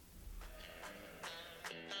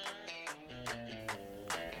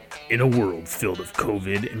In a world filled with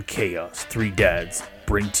COVID and chaos, three dads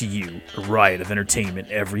bring to you a riot of entertainment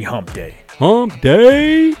every hump day. Hump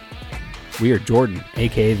Day! We are Jordan,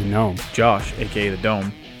 a.k.a. The Gnome. Josh, a.k.a. The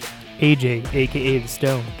Dome. AJ, a.k.a. The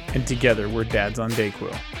Stone. And together, we're dads on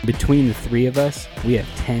Dayquil. Between the three of us, we have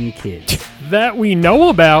 10 kids. That we know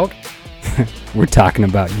about. We're talking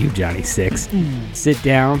about you, Johnny Six. Sit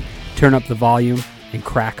down, turn up the volume, and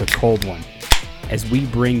crack a cold one as we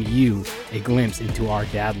bring you a glimpse into our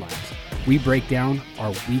dad lives. We break down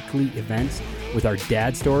our weekly events with our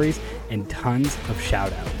dad stories and tons of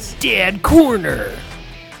shout-outs. Dad Corner.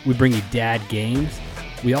 We bring you dad games.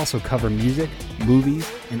 We also cover music,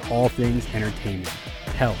 movies, and all things entertainment.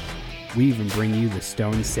 Hell, we even bring you the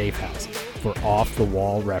Stone Safe House for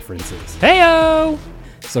off-the-wall references. Heyo!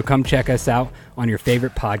 So come check us out on your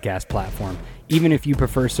favorite podcast platform, even if you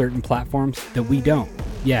prefer certain platforms that we don't.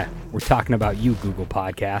 Yeah, we're talking about you, Google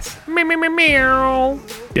Podcasts. Meow.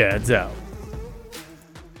 Dad's out.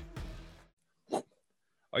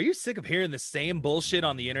 Are you sick of hearing the same bullshit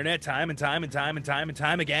on the internet time and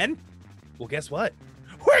time again? Well, guess what?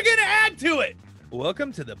 We're gonna add to it!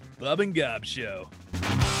 Welcome to the Bub and Gob Show.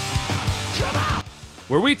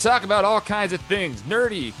 Where we talk about all kinds of things,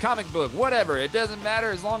 nerdy, comic book, whatever. It doesn't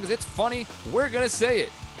matter as long as it's funny, we're gonna say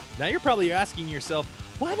it. Now you're probably asking yourself,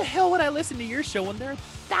 why the hell would I listen to your show when there are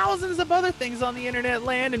thousands of other things on the internet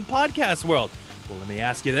land and podcast world? Well, let me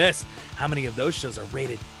ask you this. How many of those shows are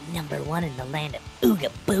rated number one in the land of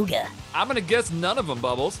Ooga Booga? I'm gonna guess none of them,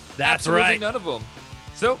 Bubbles. That's Absolutely right. None of them.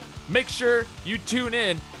 So make sure you tune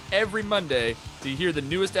in every Monday to hear the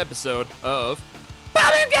newest episode of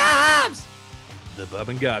Bub and Gobs! The Bub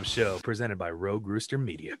and Gob Show, presented by Rogue Rooster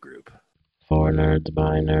Media Group. For Nerds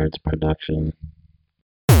by Nerds production.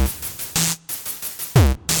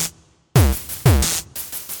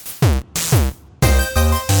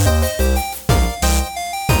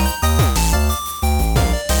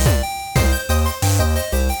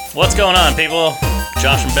 What's going on, people?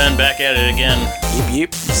 Josh and Ben back at it again.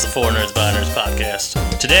 Yep. This is the For Nerds by Nerds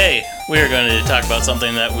podcast. Today, we are going to talk about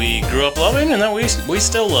something that we grew up loving and that we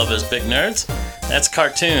still love as big nerds. That's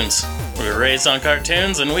cartoons. We were raised on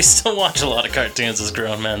cartoons, and we still watch a lot of cartoons as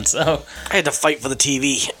grown men, so... I had to fight for the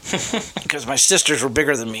TV because my sisters were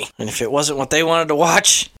bigger than me. And if it wasn't what they wanted to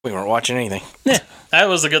watch, we weren't watching anything. Yeah, that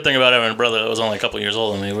was the good thing about having a brother that was only a couple years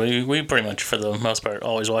older than me. We pretty much, for the most part,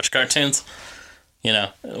 always watch cartoons. You know,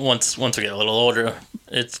 once we get a little older,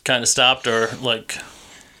 it's kind of stopped, or, like,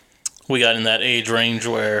 we got in that age range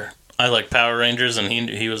where I like Power Rangers, and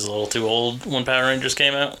he was a little too old when Power Rangers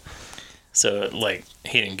came out. So, like,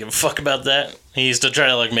 he didn't give a fuck about that. He used to try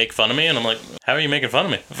to, like, make fun of me, and I'm like, how are you making fun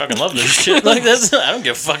of me? I fucking love this shit. Like, I don't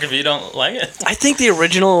give a fuck if you don't like it. I think the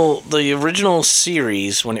original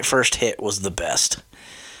series, when it first hit, was the best.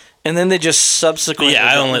 And then they just subsequently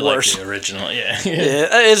I only worse. like the original, yeah.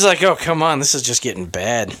 It's like, oh, come on, this is just getting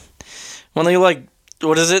bad. When they, like,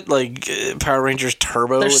 what is it? Like, Power Rangers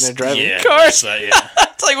Turbo when they're driving cars?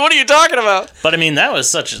 It's like, what are you talking about? But, I mean, that was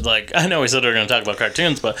such, like, I know we said we were going to talk about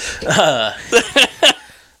cartoons, but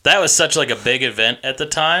that was such, like, a big event at the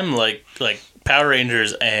time. Like Power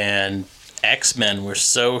Rangers and X-Men were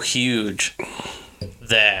so huge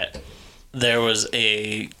that there was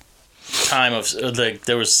a time of, like,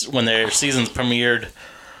 there was, when their seasons premiered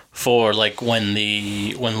for, like, when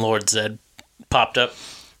Lord Zed popped up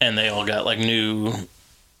and they all got, like, new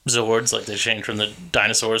Zords, like, they changed from the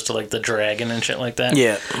dinosaurs to, like, the dragon and shit like that.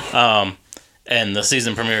 Yeah. And the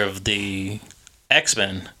season premiere of the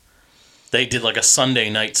X-Men, they did, like, a Sunday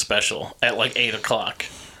night special at, like, 8 o'clock.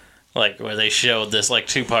 Like, where they showed this, like,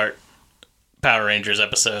 2-part Power Rangers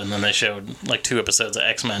episode, and then they showed, like, 2 episodes of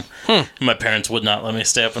X-Men. My parents would not let me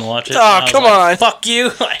stay up and watch it. Oh, come on. Fuck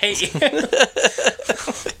you. I hate you.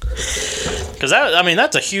 Because,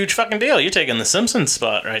 that's a huge fucking deal. You're taking the Simpsons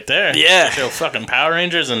spot right there. Yeah. To show fucking Power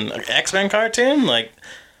Rangers and X-Men cartoon. Like,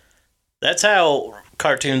 that's how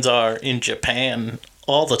cartoons are in Japan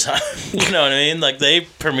all the time. You know what I mean? Like, they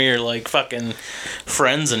premiere, like, fucking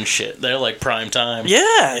Friends and shit. They're, like, prime time.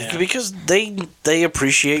 Yeah, because they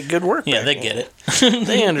appreciate good work. Yeah, they get it.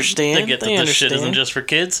 They understand. They get that this shit isn't just for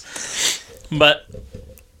kids. But,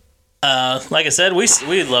 like I said,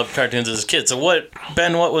 we loved cartoons as kids. So what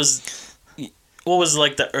was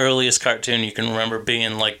like the earliest cartoon you can remember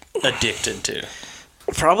being, like, addicted to?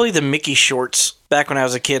 Probably the Mickey shorts. Back when I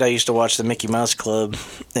was a kid, I used to watch the Mickey Mouse Club,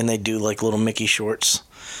 and they do, like, little Mickey shorts.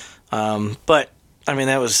 But, I mean,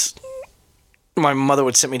 that was... My mother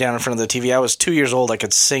would sit me down in front of the TV. I was 2 years old. I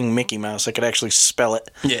could sing Mickey Mouse. I could actually spell it.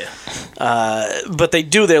 Yeah. But they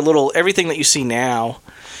do their little... Everything that you see now,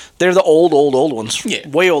 they're the old ones. Yeah.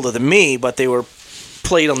 Way older than me, but they were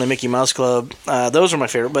played on the Mickey Mouse Club. Those are my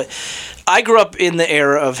favorite. But I grew up in the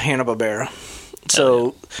era of Hanna-Barbera.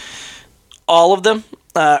 So all of them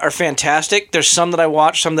are fantastic. There's some that I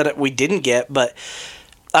watched, some that we didn't get. But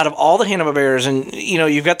out of all the Hanna-Barberas, and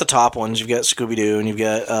you've got the top ones. You've got Scooby-Doo, and you've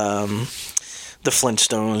got the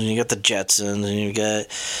Flintstones, and you got the Jetsons, and you got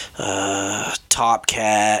Top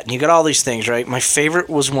Cat, and you got all these things, right? My favorite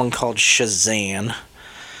was one called Shazam.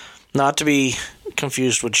 Not to be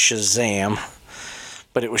confused with Shazam,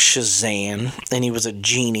 but it was Shazam, and he was a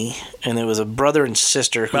genie, and there was a brother and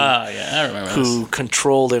sister I remember who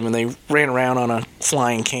controlled him, and they ran around on a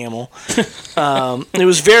flying camel. It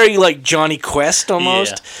was very like Johnny Quest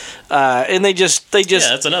almost, and they just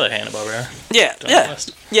that's another Hanna-Barbera. Yeah,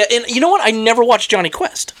 and you know what? I never watched Johnny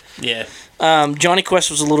Quest. Yeah. Johnny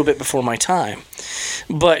Quest was a little bit before my time,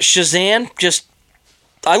 but Shazam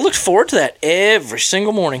I looked forward to that every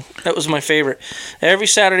single morning. That was my favorite. Every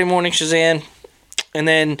Saturday morning, Shazam. And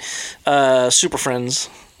then Super Friends.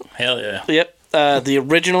 Hell yeah. Yep. The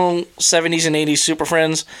original 70s and 80s Super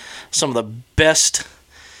Friends. Some of the best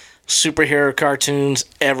superhero cartoons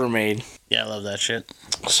ever made. Yeah, I love that shit.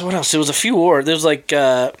 So what else? There was a few more. There was like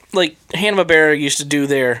Hanna-Barbera used to do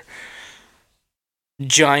their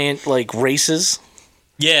giant races.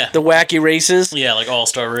 Yeah. The wacky races. Yeah, like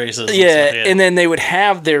all-star races. And then they would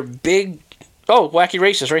have their big... Oh, wacky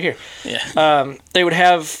races right here. Yeah. They would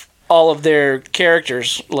have all of their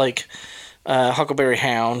characters, like Huckleberry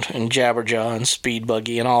Hound and Jabberjaw and Speed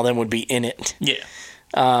Buggy, and all of them would be in it. Yeah.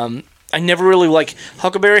 I never really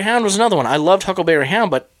Huckleberry Hound was another one. I loved Huckleberry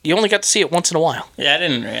Hound, but you only got to see it once in a while. Yeah,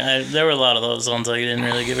 there were a lot of those ones I didn't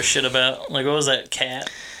really give a shit about. Like, what was that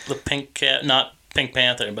cat? The pink cat? Not Pink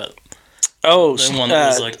Panther, but... Oh, the one that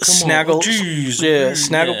was like, Snaggle. Jeez. Yeah,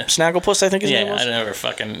 Snagglepuss, I think his name was. I never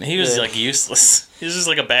fucking... He was, useless. He was just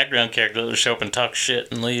like a background character that would show up and talk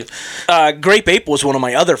shit and leave. Grape Ape was one of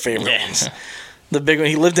my other favorite ones. The big one.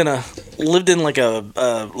 He lived in I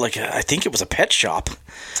think it was a pet shop.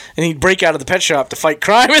 And he'd break out of the pet shop to fight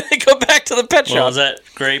crime and then go back to the pet shop. Was that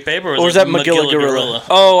Grape Ape or was that Magilla Gorilla?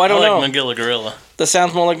 Oh, I don't know. I like Magilla Gorilla. That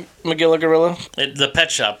sounds more like Magilla Gorilla? The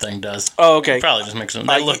pet shop thing does. Oh, okay. Probably just makes them...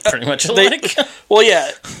 They look pretty much alike. Well,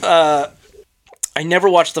 yeah. I never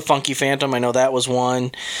watched The Funky Phantom. I know that was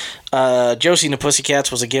one. Josie and the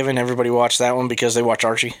Pussycats was a given. Everybody watched that one because they watch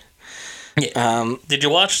Archie. Yeah. Did you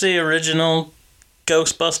watch the original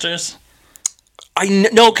Ghostbusters?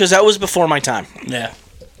 No, because that was before my time. Yeah.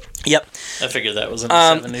 Yep. I figured that was in the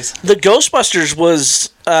 70s. The Ghostbusters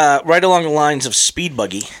was right along the lines of Speed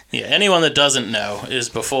Buggy. Yeah, anyone that doesn't know is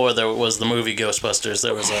before there was the movie Ghostbusters,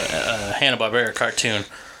 there was a Hanna-Barbera cartoon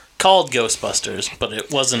called Ghostbusters, but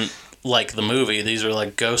it wasn't like the movie. These were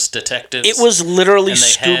like ghost detectives. It was literally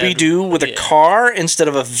Scooby-Doo with a car instead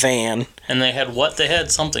of a van. And they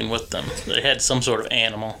had something with them. They had some sort of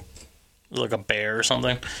animal, like a bear or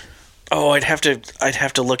something. Oh, I'd have to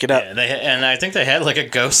look it up. Yeah, and I think they had like a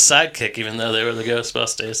ghost sidekick, even though they were the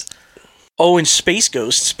Ghostbusters. Oh, and Space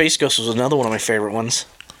Ghost. Space Ghost was another one of my favorite ones.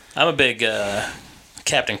 I'm a big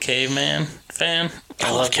Captain Caveman fan.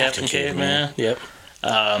 I love Captain Caveman. Yep.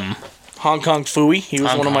 Hong Kong Phooey. He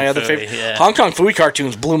was one of my other favorites. Yeah. Hong Kong Phooey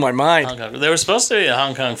cartoons blew my mind. There was supposed to be a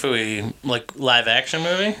Hong Kong Phooey live action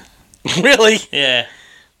movie. Really? Yeah.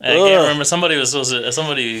 I can't remember. Somebody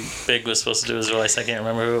big was supposed to do his voice. I can't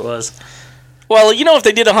remember who it was. Well, if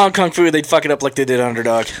they did a Hong Kong Phooey, they'd fuck it up like they did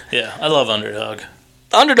Underdog. Yeah, I love Underdog.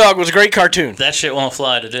 Underdog was a great cartoon. That shit won't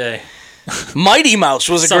fly today. Mighty Mouse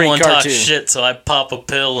was a great cartoon. Someone talks shit, so I pop a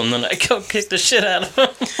pill and then I go kick the shit out of him.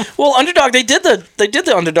 Well, Underdog, they did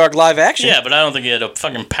the Underdog live action. Yeah, but I don't think he had a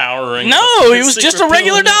fucking power ring. No, he was just a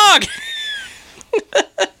regular dog.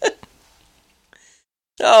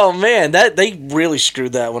 Oh man, they really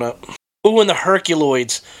screwed that one up. Ooh, and the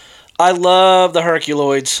Herculoids. I love the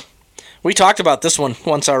Herculoids. We talked about this one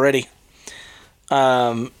once already.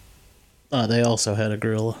 They also had a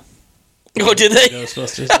gorilla. Oh, did they?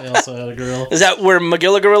 Ghostbusters, they also had a gorilla. Is that where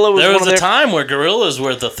Magilla Gorilla was? There was a time where gorillas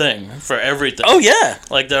were the thing for everything. Oh yeah.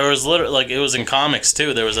 Like there was literally, it was in comics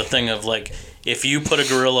too. There was a thing of if you put a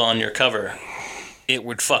gorilla on your cover, it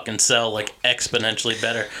would fucking sell exponentially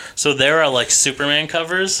better. So there are Superman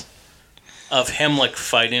covers of him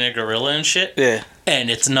fighting a gorilla and shit. Yeah. And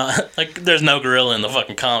it's not there's no gorilla in the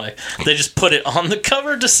fucking comic. They just put it on the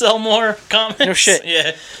cover to sell more comics. No shit.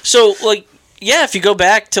 Yeah. So yeah, if you go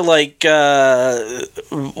back to what is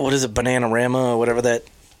it, Bananarama or whatever that,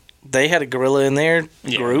 they had a gorilla in their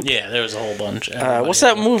group. Yeah, there was a whole bunch. What's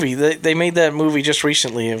that movie? They made that movie just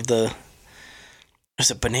recently of the...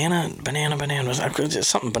 Was it Banana? Something Bananas.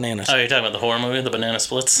 Oh, you're talking about the horror movie, the Banana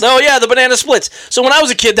Splits? Oh, yeah, the Banana Splits. So when I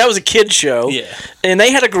was a kid, that was a kid show. Yeah. And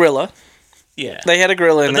they had a gorilla. Yeah. They had a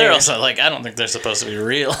gorilla in But they're there. also like, I don't think they're supposed to be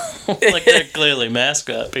real. Like, they're clearly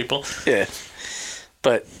mascot people. Yeah.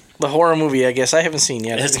 But the horror movie, I guess, I haven't seen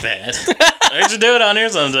yet. It's bad. I should do it on here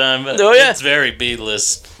sometime, but it's very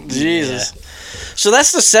B-list. Jesus. Yeah. So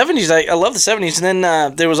that's the 70s. I love the 70s. And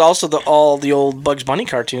then there was also all the old Bugs Bunny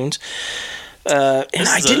cartoons.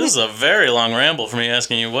 This is a very long ramble for me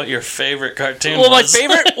asking you what your favorite cartoon was.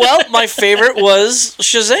 My favorite was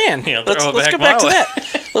Shazam. Yeah, let's go back to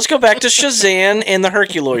that. Let's go back to Shazam and the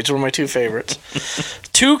Herculoids were my two favorites.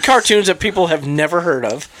 Two cartoons that people have never heard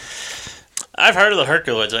of. I've heard of the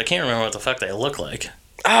Herculoids. I can't remember what the fuck they look like.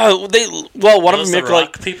 Oh, one of them looked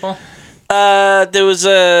like people. There was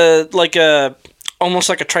almost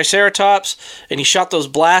like a Triceratops, and he shot those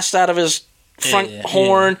blasts out of his front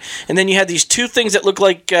horn, and then you had these two things that looked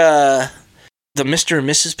like the Mr. and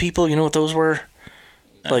Mrs. people. You know what those were?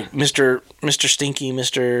 Like Mr. Stinky,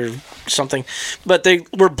 Mr. something. But they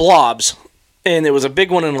were blobs, and there was a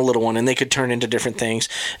big one and a little one, and they could turn into different things.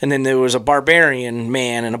 And then there was a barbarian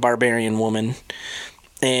man and a barbarian woman,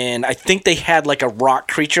 and I think they had like a rock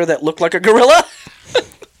creature that looked like a gorilla.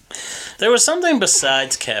 There was something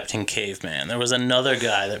besides Captain Caveman. There was another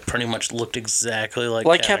guy that pretty much looked exactly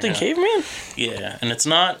like Captain Caveman. Yeah, and it's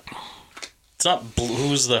not Blue,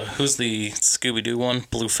 who's the Scooby Doo one,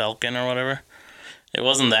 Blue Falcon or whatever. It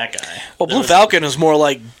wasn't that guy. Well, Blue Falcon is more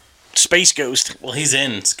like Space Ghost. Well, he's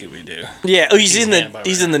in Scooby Doo. Yeah, he's in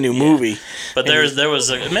the new movie. But there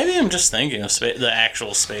was maybe I'm just thinking of the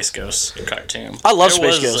actual Space Ghost cartoon. I love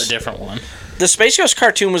Space Ghost. Ghost. A different one. The Space Ghost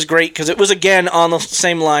cartoon was great because it was again on the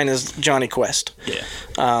same line as Johnny Quest. Yeah.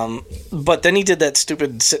 But then he did that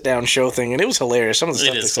stupid sit-down show thing, and it was hilarious. Some of the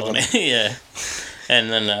stuff it is funny. Yeah.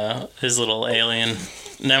 And then his little alien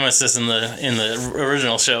nemesis in the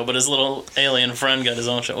original show, but his little alien friend got his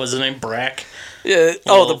own show. Was his name Brack? Yeah.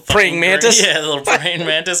 The praying mantis. Yeah, the little praying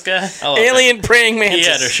mantis guy. Alien praying mantis.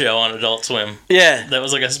 He had a show on Adult Swim. Yeah. That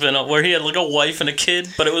was like a spin-off where he had like a wife and a kid,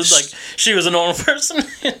 but it was like she was a normal person.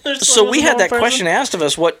 So we had that question asked of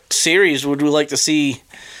us: what series would we like to see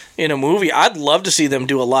in a movie? I'd love to see them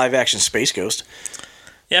do a live-action Space Ghost.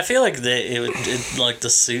 Yeah, I feel like like the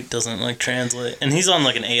suit doesn't like translate, and he's on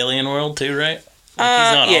like an alien world too, right? He's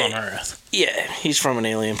not on Earth. Yeah, he's from an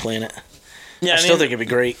alien planet. Yeah, I still think it'd be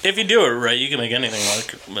great. If you do it right, you can make anything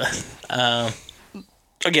work.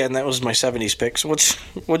 Again, that was my 70s picks.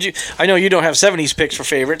 I know you don't have 70s picks for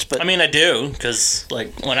favorites, but I mean, I do, because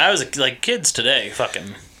like when I was kids today,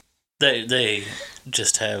 fucking they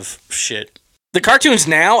just have shit. The cartoons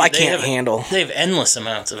now I can't handle. They have endless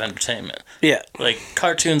amounts of entertainment. Yeah, like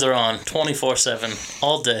cartoons are on 24/7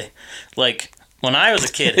 all day. Like when I was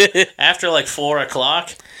a kid, after like 4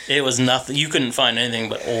 o'clock, it was nothing. You couldn't find anything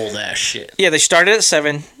but old ass shit. Yeah, they started at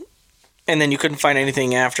 7, and then you couldn't find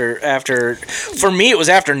anything after. For me, it was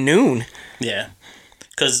after noon. Yeah,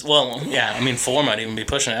 because 4 might even be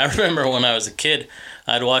pushing it. I remember when I was a kid,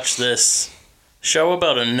 I'd watch this show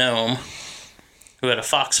about a gnome who had a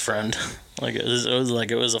fox friend. Like it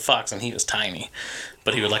was a fox, and he was tiny,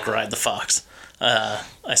 but he would like ride the fox.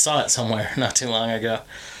 I saw it somewhere not too long ago.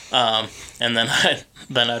 And then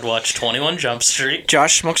I'd watch 21 Jump Street.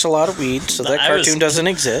 Josh smokes a lot of weed, so that cartoon doesn't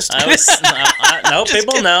exist. No,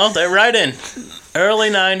 people know. They're right in. Early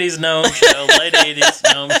 90s gnome show, late 80s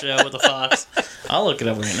gnome show with a fox. I'll look it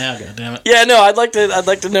up right now, goddammit. Yeah, no, I'd like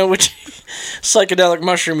to know which psychedelic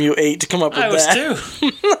mushroom you ate to come up with that. I was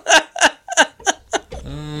too.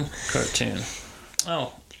 Cartoon.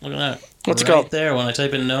 Oh, look at that. What's it called? Right there when I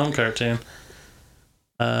type in gnome cartoon.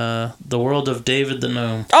 The World of David the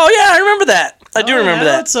Gnome. Oh, yeah, I remember that. I do remember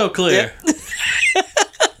that. That's so clear. Yeah.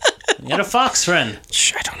 You had a fox friend.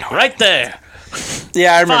 I don't know. Right there.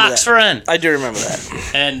 Yeah, I remember Fox that. friend. I do remember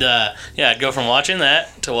that. And, I'd go from watching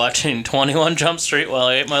that to watching 21 Jump Street while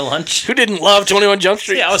I ate my lunch. Who didn't love 21 Jump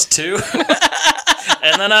Street? Yeah, I was 2.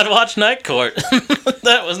 And then I'd watch Night Court.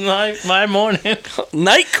 That was my morning.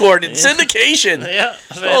 Night Court in syndication. Yeah.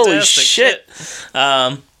 Holy shit.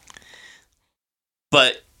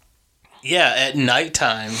 But, yeah, at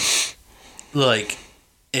nighttime, like,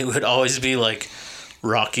 it would always be, like,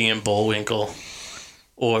 Rocky and Bullwinkle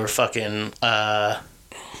or fucking,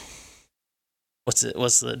 what's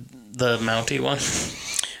the Mountie one?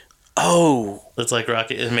 Oh. That's like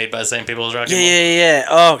Rocky, it's made by the same people as Rocky. Yeah.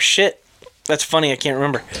 Oh, shit. That's funny. I can't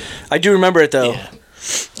remember. I do remember it, though. Yeah.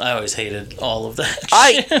 I always hated all of that.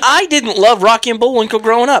 I didn't love Rocky and Bullwinkle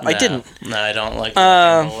growing up. I didn't. No, I don't like Rocky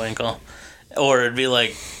and Bullwinkle. Or it'd be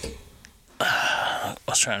like,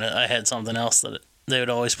 I had something else that they would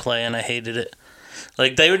always play and I hated it.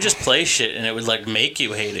 Like, they would just play shit and it would, like, make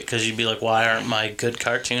you hate it because you'd be like, why aren't my good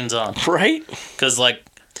cartoons on? Right? Because, like,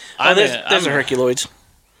 there's a Herculoids.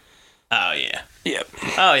 Oh yeah. Yep.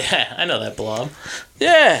 Oh yeah. I know that blob.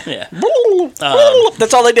 Yeah. Yeah.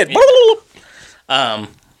 That's all they did.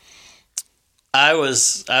 I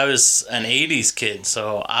was an 80s kid,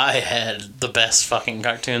 so I had the best fucking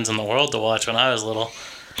cartoons in the world to watch when I was little.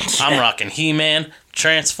 I'm rocking He-Man,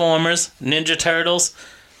 Transformers, Ninja Turtles,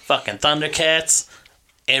 fucking Thundercats,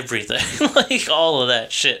 everything. Like, all of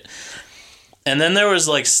that shit. And then there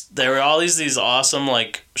were all these awesome,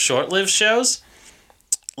 like, short-lived shows.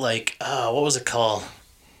 Like, what was it called?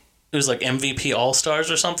 It was like MVP All-Stars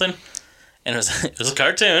or something. And it was a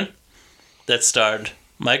cartoon that starred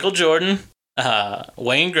Michael Jordan,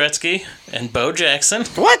 Wayne Gretzky, and Bo Jackson.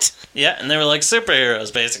 What? Yeah, and they were like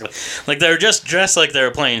superheroes, basically. Like, they were just dressed like they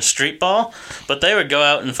were playing street ball, but they would go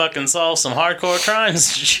out and fucking solve some hardcore crimes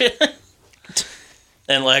and shit.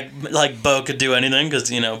 And, like Bo could do anything, because,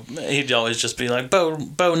 he'd always just be like, Bo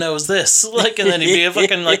knows this. Like, and then he'd be a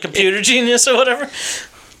fucking, like, computer genius or whatever.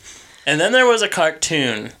 And then there was a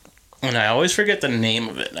cartoon, and I always forget the name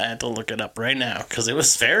of it. I had to look it up right now, because it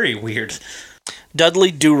was very weird.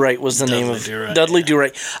 Dudley Do-Right was the name of Dudley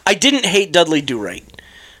Do-Right. I didn't hate Dudley Do-Right,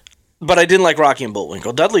 but I didn't like Rocky and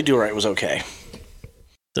Bullwinkle. Dudley Do-Right was okay.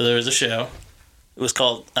 So there was a show. It was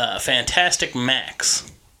called Fantastic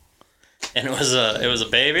Max, and it was a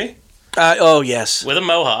baby. Oh yes, with a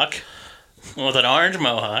mohawk, with an orange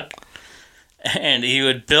mohawk, and he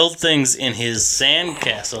would build things in his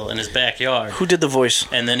sandcastle in his backyard. Who did the voice?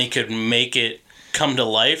 And then he could make it come to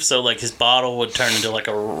life, so like his bottle would turn into like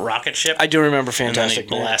a rocket ship. I do remember Fantastic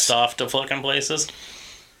and then he'd blast off to fucking places.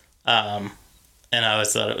 And I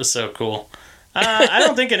always thought it was so cool. I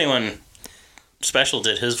don't think anyone special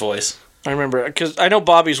did his voice. I remember, because I know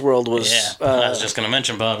Bobby's World was... Yeah, I was just going to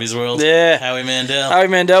mention Bobby's World. Yeah. Howie Mandel. Howie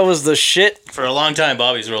Mandel was the shit. For a long time,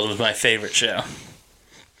 Bobby's World was my favorite show.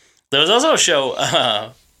 There was also a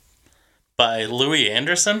show by Louis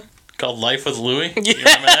Anderson called Life with Louie. Yes. You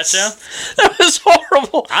remember that show? That was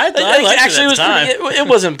horrible. I liked it at the time. It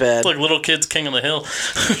wasn't bad. It's like Little Kids King of the Hill.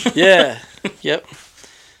 Yeah. Yep.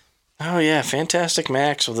 Oh, yeah. Fantastic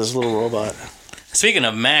Max with his little robot. Speaking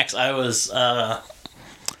of Max, I was...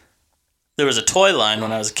 there was a toy line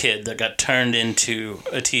when I was a kid that got turned into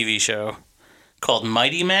a TV show called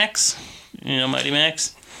Mighty Max. You know Mighty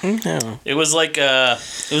Max? No. It was like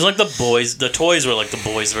the boys. The toys were like the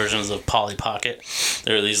boys' versions of Polly Pocket.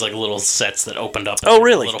 There were these like little sets that opened up. Oh,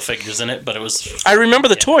 really? Little figures in it, but it was. I remember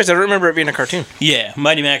the toys. I don't remember it being a cartoon. Yeah,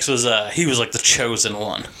 Mighty Max was. He was like the chosen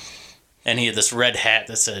one, and he had this red hat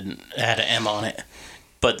that had an M on it.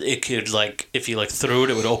 But it could like, if you like threw it,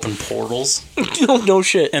 it would open portals. No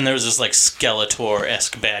shit. And there was this like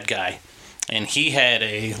Skeletor-esque bad guy, and he had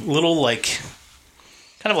a little like,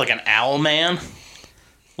 kind of like an Owlman.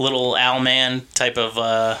 Little Owlman type of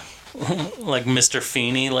like Mr.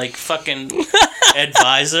 Feeney like fucking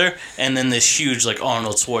advisor, and then this huge like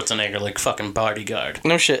Arnold Schwarzenegger like fucking bodyguard.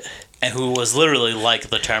 No shit. And who was literally like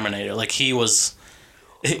the Terminator. Like he was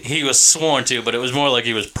sworn to, but it was more like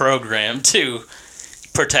he was programmed to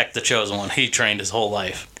protect the Chosen One. He trained his whole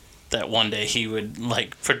life that one day he would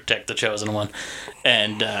like protect the Chosen One,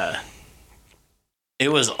 and it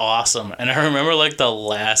was awesome. And I remember like the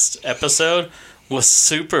last episode was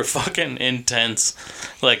super fucking intense,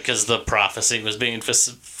 like, because the prophecy was being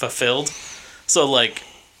fulfilled. So, like,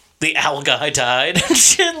 the owl guy died and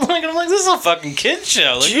shit. Like, I'm like, this is a fucking kid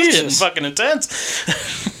show. Like, this is getting fucking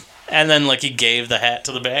intense. And then, like, he gave the hat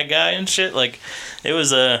to the bad guy and shit. Like, it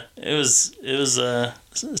was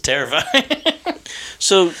terrifying.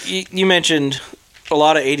 So, you mentioned a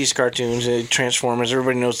lot of 80s cartoons, Transformers.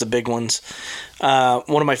 Everybody knows the big ones.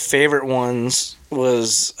 One of my favorite ones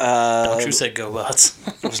was... Don't you say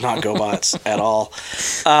GoBots. It was not GoBots at all.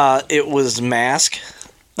 It was Mask.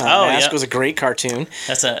 Mask was a great cartoon.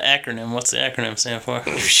 That's an acronym. What's the acronym stand for?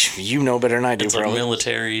 You know better than I do, it's probably. Like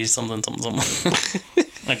military something.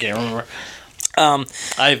 I can't remember.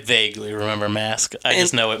 I vaguely remember Mask. I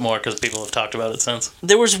just know it more because people have talked about it since.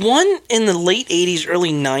 There was one in the late 80s,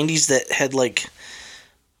 early 90s that had, like,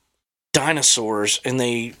 dinosaurs, and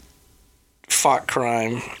they fought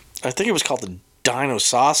crime. I think it was called the Dino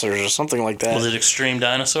Saucers or something like that. Was it Extreme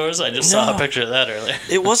Dinosaurs? I just saw a picture of that earlier.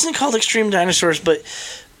 It wasn't called Extreme Dinosaurs, but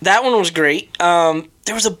that one was great.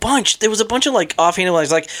 There was a bunch. There was a bunch of like offhand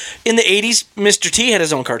ones. Like in the 80s, Mr. T had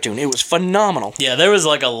his own cartoon. It was phenomenal. Yeah, there was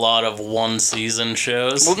like a lot of one season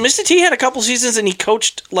shows. Well, Mr. T had a couple seasons and he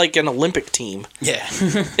coached like an Olympic team. Yeah.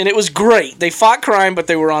 And it was great. They fought crime, but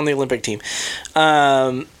they were on the Olympic team.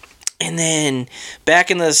 And then back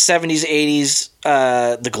in the 70s, 80s,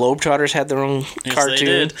 the Globetrotters had their own cartoon. They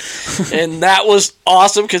did. And that was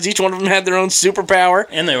awesome because each one of them had their own superpower.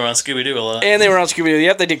 And they were on Scooby-Doo a lot.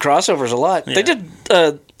 Yep, they did crossovers a lot. Yeah. They did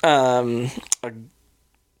a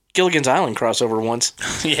Gilligan's Island crossover once.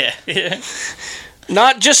 Yeah.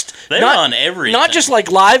 Not just... They were on everything. Not just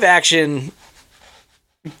like live action,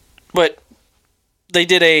 but they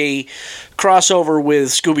did a crossover with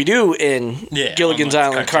Scooby-Doo and Gilligan's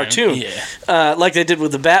Island cartoon. Yeah. Like they did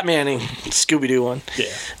with the Batman and Scooby-Doo one.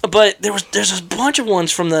 Yeah. But there's a bunch of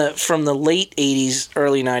ones from the late 80s,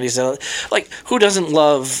 early 90s. Like, who doesn't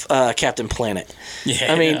love Captain Planet?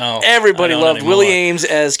 Yeah. I mean, I everybody don't loved anymore. Willie Ames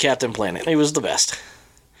as Captain Planet. He was the best.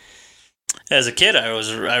 As a kid, I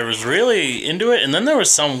was really into it, and then there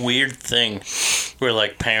was some weird thing where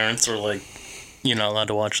like parents were like, "You're not allowed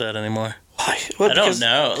to watch that anymore." Why? I don't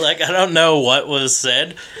know. Like, I don't know what was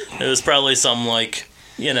said. It was probably some like,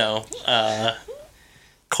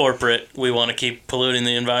 corporate. We want to keep polluting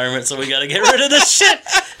the environment, so we got to get rid of this shit.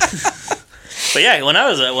 But yeah, when I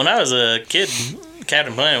was a kid,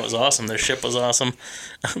 Captain Planet was awesome. Their ship was awesome.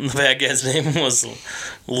 The bad guy's name was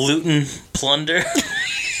Luton Plunder.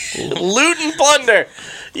 Luton Plunder.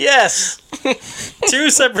 Yes. 2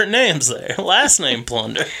 separate names there. Last name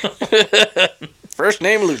Plunder. First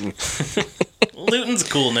name Luton. Luton's a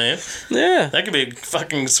cool name. Yeah. That could be a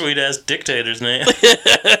fucking sweet ass dictator's name.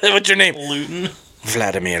 What's your name? Luton.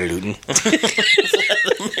 Vladimir Luton.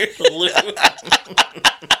 Luton.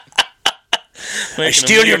 I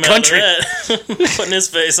steal your country. Putting his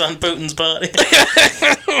face on Putin's body.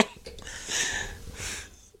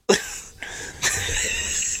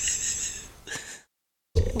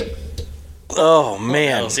 Oh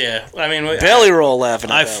man! Yeah, I mean, belly roll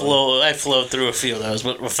laughing. I flowed through a few of those,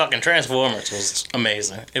 but fucking Transformers was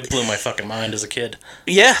amazing. It blew my fucking mind as a kid.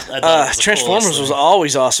 Yeah, I thought it was the Transformers coolest was thing.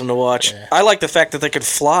 always awesome to watch. Yeah. I like the fact that they could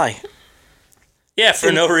fly. Yeah,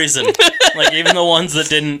 for no reason. Like even the ones that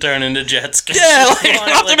didn't turn into jets. Could Yeah, just like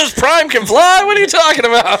fly, Optimus Prime can fly. What are you talking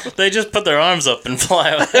about? they just put their arms up and fly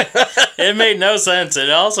away. It made no sense. It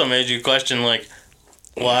also made you question like.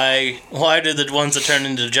 Why do the ones that turn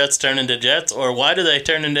into jets, or why do they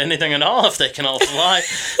turn into anything at all if they can all fly?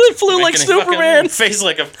 They flew like Superman. Face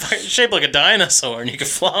shaped like a dinosaur, and you can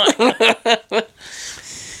fly.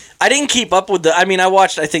 I didn't keep up with I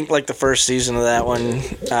watched, I think, like the first season of that one.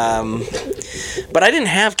 But I didn't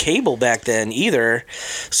have cable back then either.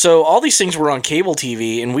 So all these things were on cable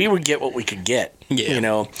TV, and we would get what we could get. Yeah. You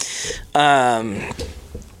know? I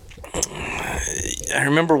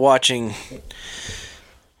remember watching...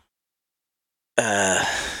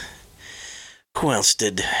 who else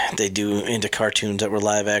did they do into cartoons that were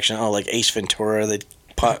live action? Oh, like Ace Ventura they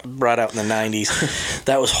brought out in the 90s.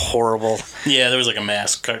 That was horrible. Yeah, there was like a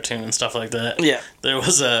mask cartoon and stuff like that. Yeah. There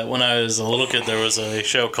was when I was a little kid, there was a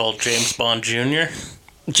show called James Bond Jr.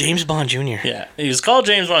 James Bond Jr. Yeah, he was called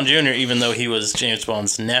James Bond Jr. even though he was James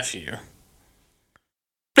Bond's nephew.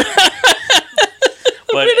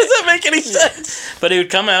 Where does that make any sense? But he would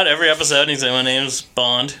come out every episode and he'd say, "My name's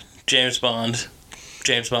Bond, James Bond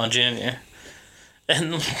Jr."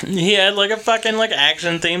 And he had like a fucking like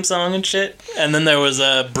action theme song and shit. And then there was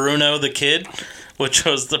Bruno the Kid, which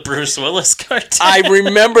was the Bruce Willis cartoon. I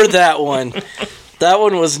remember that one. That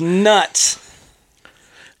one was nuts.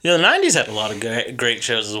 Yeah, the 90s had a lot of great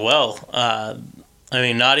shows as well. I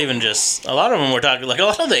mean, not even just... A lot of them were talking... Like, a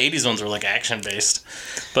lot of the 80s ones were, like, action-based.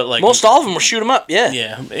 But, like... Most all of them were shoot 'em up, yeah.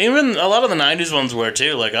 Yeah. Even a lot of the 90s ones were,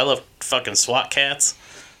 too. Like, I love fucking SWAT Cats.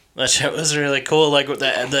 That shit was really cool. Like, with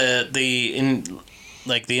the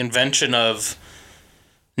invention of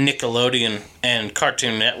Nickelodeon and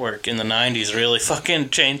Cartoon Network in the 90s really fucking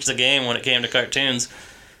changed the game when it came to cartoons.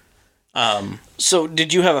 So,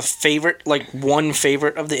 did you have a favorite, like one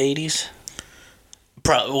favorite of the 80s?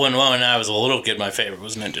 Probably when I was a little kid, my favorite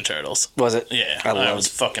was Ninja Turtles. Was it? Yeah, I was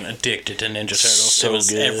fucking addicted to Ninja Turtles. So it was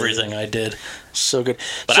good. everything I did. So good.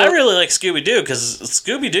 But so, I really like Scooby-Doo because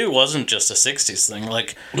Scooby-Doo wasn't just a 60s thing.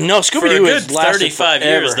 Like, no, for a Scooby-Doo good has lasted 35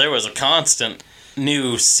 forever. years, there was a constant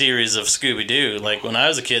new series of Scooby-Doo. Like, when I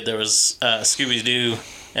was a kid, there was Scooby-Doo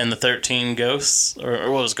and the 13 Ghosts,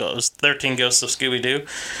 or what was it called? It was 13 Ghosts of Scooby-Doo,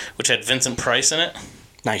 which had Vincent Price in it.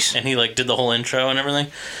 Nice. And he, like, did the whole intro and everything.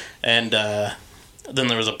 And, then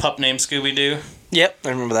there was a pup named Scooby-Doo. Yep, I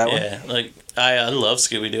remember that one. Yeah, like, I love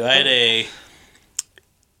Scooby-Doo. I had a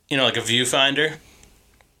viewfinder.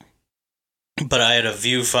 But I had a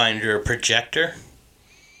viewfinder projector.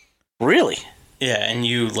 Really? Yeah, and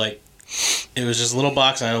you, like, it was just a little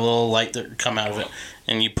box and had a little light that would come out of it.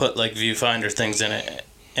 And you put, like, viewfinder things in it,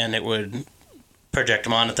 and it would project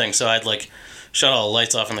them onto things. So I'd, like, shut all the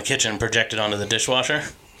lights off in the kitchen and project it onto the dishwasher.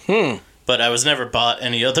 But I was never bought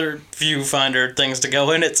any other viewfinder things to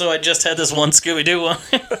go in it, so I just had this one Scooby-Doo one.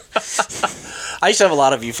 I used to have a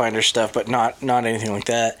lot of viewfinder stuff, but not anything like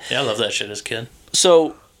that. Yeah, I love that shit as a kid.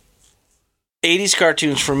 So, 80s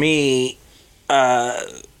cartoons for me, there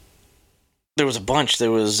was a bunch.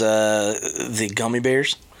 There was the Gummy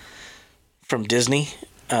Bears from Disney.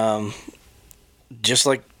 Just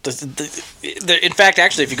like in fact,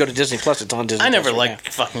 actually, if you go to Disney Plus, it's on Disney. I never Plus liked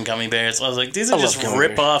fucking gummy bears. I was like, these are just love Gummy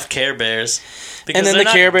rip-off Care Bears. And then the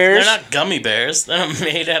Care Bears? They're not gummy bears. They're not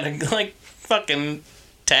made out of, like, fucking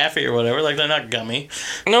taffy or whatever. Like, they're not gummy.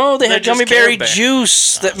 No, they had just gummy Care berry Bear.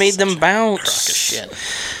 juice that made them bounce. Crock of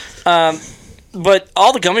shit. But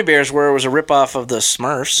all the Gummy Bears was a ripoff of the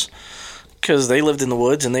Smurfs, because they lived in the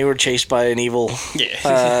woods and they were chased by an evil. Yeah.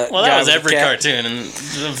 guy Well, that was with a every cat. cartoon. And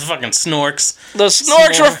the fucking Snorks. The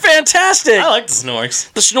Snorks were fantastic. I like the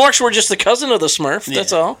Snorks. The Snorks were just the cousin of the Smurf.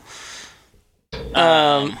 That's all. Well,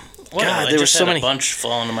 God, I there were just so had many. a bunch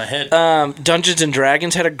fall into my head. Dungeons and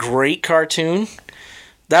Dragons had a great cartoon.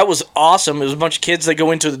 That was awesome. It was a bunch of kids that go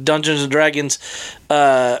into the Dungeons and Dragons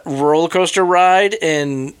roller coaster ride,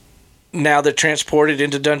 and now they're transported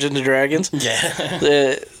into Dungeons and Dragons.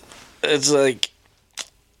 Yeah. It's like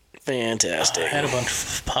fantastic. I had a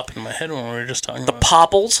bunch pop in my head when we were just talking about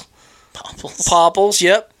Popples. Popples,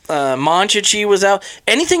 yep. Monchichi was out.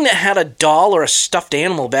 Anything that had a doll or a stuffed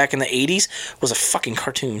animal back in the 80s was a fucking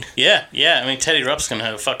cartoon. Yeah. I mean, Teddy Ruxpin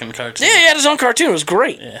had a fucking cartoon. Yeah, he had his own cartoon. It was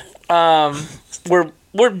great. Yeah.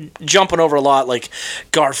 We're jumping over a lot, like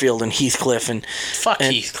Garfield and Heathcliff and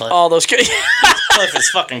Heathcliff. all those. Heathcliff is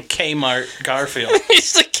fucking Kmart Garfield.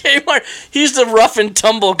 He's the Kmart. He's the rough and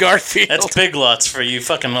tumble Garfield. That's Big Lots for you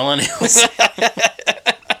fucking millennials.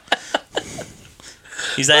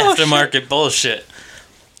 He's aftermarket bullshit.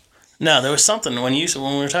 No, there was something when we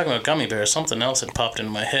were talking about gummy bears. Something else had popped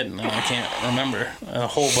into my head, and I can't remember. A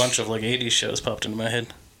whole bunch of like '80s shows popped into my head.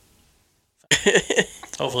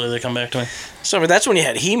 Hopefully they come back to me. So I mean, that's when you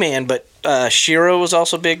had He-Man, but She-Ra was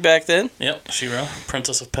also big back then. Yep, She-Ra,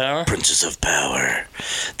 Princess of Power. Princess of Power.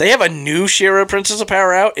 They have a new She-Ra Princess of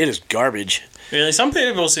Power out. It is garbage. Really, some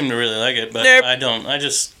people seem to really like it, but Nope. I don't.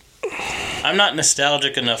 I'm not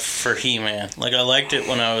nostalgic enough for He-Man. Like, I liked it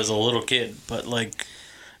when I was a little kid, but like,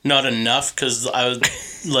 not enough because I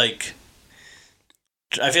was like,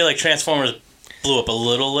 I feel like Transformers blew up a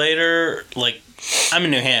little later. Like, I'm in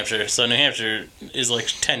New Hampshire, so New Hampshire is like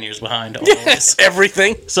 10 years behind all of this.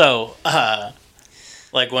 Everything. So,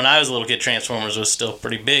 like when I was a little kid, Transformers was still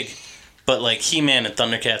pretty big, but like He-Man and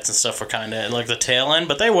Thundercats and stuff were kind of like the tail end,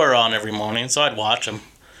 but they were on every morning, so I'd watch them.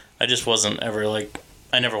 I just wasn't ever like,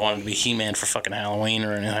 I never wanted to be He-Man for fucking Halloween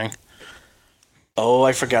or anything. Oh,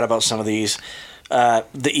 I forgot about some of these. The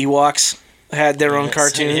Ewoks had their own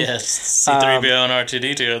cartoon. Yes, C-3PO and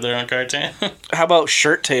R2-D2 had their own cartoon. How about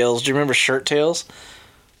Shirt Tails? Do you remember Shirt Tails?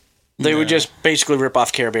 They would just basically rip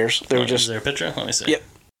off Care Bears. They were just. Is there a picture? Let me see. Yep.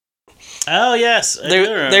 Oh yes,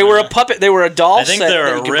 They were a puppet. They were a doll. I think set they were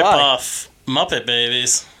that a you could rip buy. off Muppet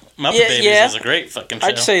Babies. Muppet Babies was a great fucking show.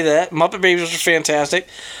 I'd say that Muppet Babies were fantastic.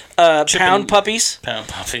 Pound Puppies. Pound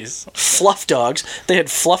Puppies. Fluff Dogs. They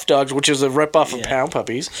had Fluff Dogs, which was a rip off of Pound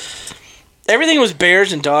Puppies. Everything was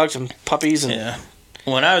bears and dogs and puppies and. Yeah.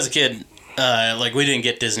 When I was a kid, like we didn't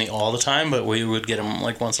get Disney all the time, but we would get them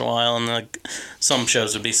like once in a while, and like some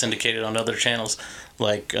shows would be syndicated on other channels,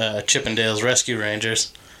 like Chip and Dale's Rescue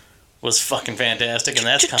Rangers was fucking fantastic, and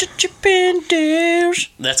that's Chip and Dale's.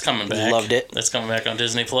 That's coming back. Loved it. That's coming back on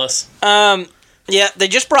Disney Plus. Yeah, they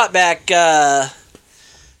just brought back a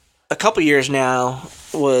couple years now.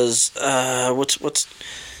 Was what's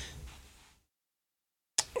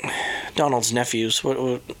Donald's nephews?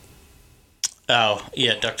 What? Oh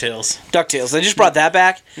yeah, DuckTales. DuckTales. They just brought that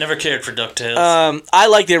back. Never cared for DuckTales. I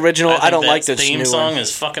like the original. I don't think like that this theme new song one.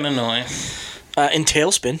 is fucking annoying. In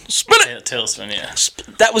Tailspin, spin it. Tailspin, yeah.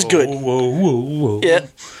 That was good. Whoa. Yeah,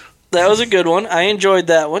 that was a good one. I enjoyed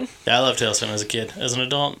that one. Yeah, I loved Tailspin as a kid. As an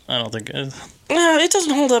adult, I don't think it. No, it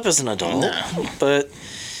doesn't hold up as an adult. No. But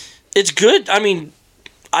it's good. I mean,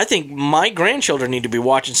 I think my grandchildren need to be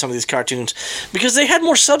watching some of these cartoons because they had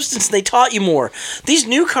more substance and they taught you more. These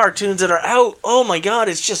new cartoons that are out, oh my God,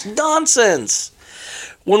 it's just nonsense.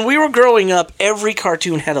 When we were growing up, every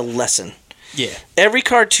cartoon had a lesson. Yeah. Every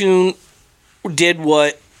cartoon did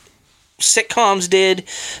what sitcoms did.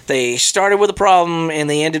 They started with a problem and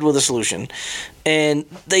they ended with a solution. And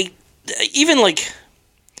they even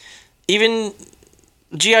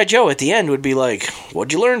G.I. Joe at the end would be like,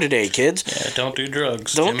 what'd you learn today, kids? Yeah, don't do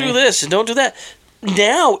drugs. Don't Jimmy. do this and don't do that.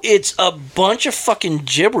 Now it's a bunch of fucking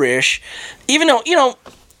gibberish. Even though,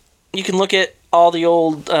 you can look at all the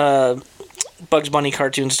old Bugs Bunny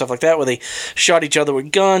cartoons, stuff like that, where they shot each other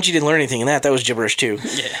with guns. You didn't learn anything in that. That was gibberish too.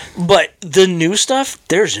 Yeah. But the new stuff,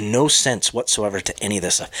 there's no sense whatsoever to any of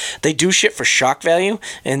this stuff. They do shit for shock value,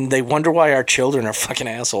 and they wonder why our children are fucking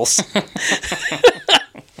assholes.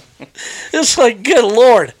 It's like, good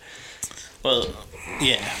lord. Well,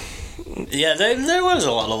 yeah. Yeah, there was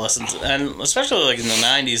a lot of lessons. And especially, like, in the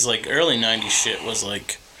 90s, like, early 90s shit was,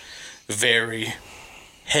 like, very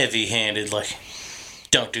heavy-handed, like,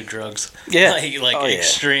 don't do drugs. Yeah. Like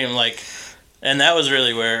extreme, like... And that was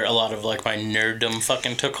really where a lot of, like, my nerddom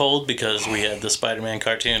fucking took hold, because we had the Spider-Man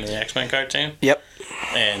cartoon and the X-Men cartoon. Yep.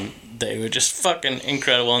 And they were just fucking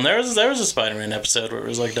incredible. And there was a Spider-Man episode where it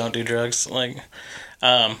was like, don't do drugs. Like,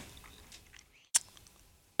 and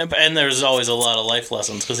there's always a lot of life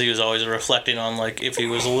lessons, because he was always reflecting on, like, if he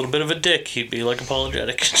was a little bit of a dick, he'd be, like,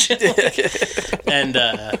 apologetic. And,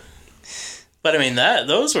 but I mean,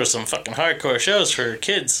 those were some fucking hardcore shows for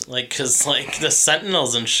kids. Like, because, like, the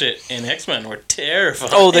Sentinels and shit in X-Men were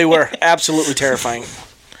terrifying. Oh, they were absolutely terrifying.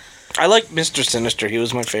 I like Mr. Sinister. He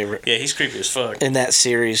was my favorite. Yeah, he's creepy as fuck. In that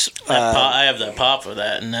series. I have that pop for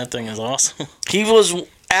that, and that thing is awesome. He was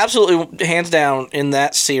absolutely, hands down, in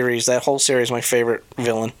that series, that whole series, my favorite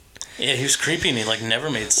villain. Yeah, he was creepy, and he, like, never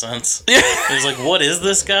made sense. He was like, what is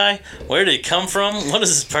this guy? Where did he come from? What is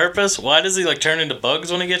his purpose? Why does he, like, turn into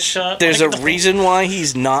bugs when he gets shot? There's a reason why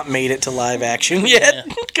he's not made it to live action yet,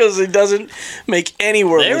 because it doesn't make any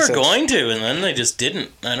worldly sense. They were going to, and then they just didn't.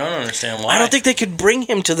 I don't understand why. I don't think they could bring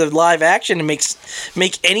him to the live action and make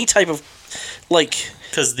any type of, like...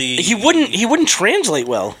 Because he wouldn't translate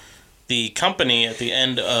well. The company at the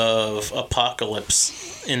end of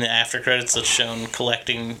Apocalypse, in the after credits that's shown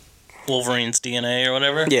collecting Wolverine's DNA or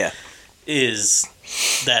whatever. Yeah.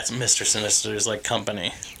 That's Mr. Sinister's, like,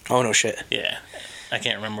 company. Oh, no shit. Yeah. I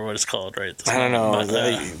can't remember what it's called right this I don't know.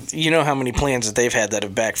 But, you know how many plans that they've had that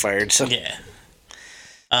have backfired, so... Yeah.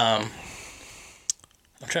 I'm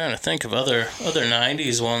trying to think of other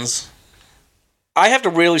 90s ones. I have to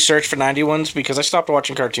really search for 90 ones, because I stopped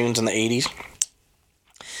watching cartoons in the 80s.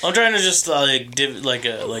 I'm trying to just, like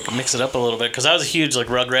mix it up a little bit, because I was a huge, like,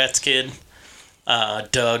 Rugrats kid.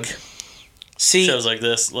 Doug. See, shows like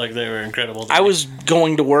this, like, they were incredible. I was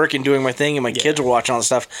going to work and doing my thing, and my kids were watching all the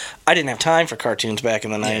stuff. I didn't have time for cartoons back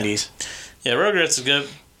in the 90s. Yeah, Rugrats was good.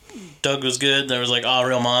 Doug was good. There was, like, All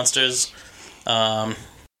Real Monsters. What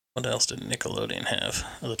else did Nickelodeon have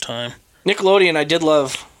at the time? Nickelodeon, I did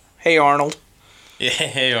love Hey Arnold. Yeah,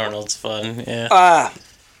 Hey Arnold's fun, yeah.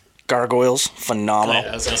 Gargoyles, phenomenal.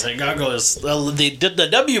 Yeah, I was going to say, Gargoyles, the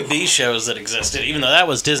WB shows that existed, even though that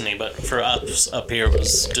was Disney, but for us up here, it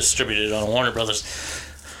was distributed on Warner Brothers,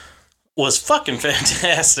 was fucking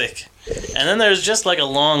fantastic. And then there's just, like, a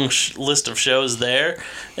long list of shows there,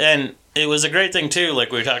 and it was a great thing, too,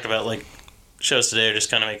 like we talked about, like, shows today are just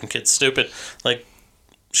kind of making kids stupid. Like,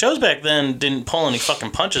 shows back then didn't pull any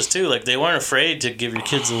fucking punches, too. Like, they weren't afraid to give your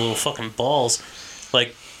kids a little fucking balls.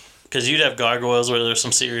 Like, because you'd have Gargoyles where there's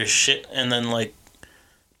some serious shit, and then, like,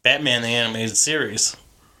 Batman the Animated Series,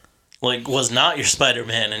 like, was not your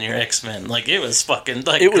Spider-Man and your X-Men. Like, it was fucking,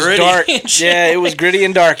 like, it was gritty dark. And shit. Yeah, it was gritty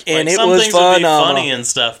and dark, and like, it was phenomenal. Would be funny and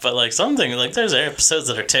stuff, but, like, something, like, there's episodes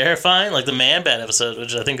that are terrifying. Like, the Man-Bat episode,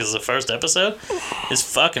 which I think is the first episode, is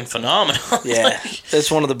fucking phenomenal. Yeah, like, that's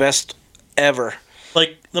one of the best ever.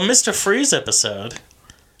 Like, the Mr. Freeze episode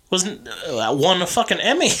won a fucking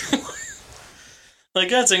Emmy. Like,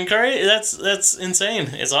 that's incredible. That's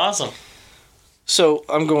insane. It's awesome. So,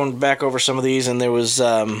 I'm going back over some of these, and there was,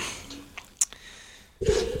 I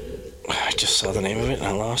just saw the name of it, and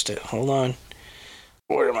I lost it. Hold on.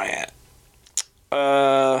 Where am I at?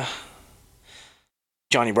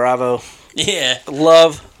 Johnny Bravo. Yeah.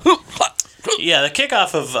 Love. Yeah, the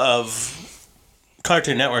kickoff of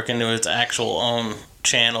Cartoon Network into its actual own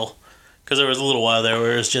channel, because there was a little while there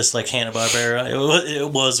where it was just like Hanna-Barbera. It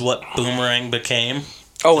was what Boomerang became.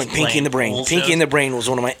 Oh, and Pinky and the Brain. Pinky shows. and the Brain was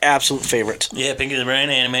one of my absolute favorites. Yeah, Pinky and the Brain,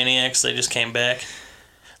 Animaniacs, they just came back.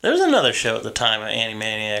 There was another show at the time,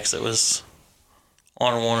 Animaniacs, that was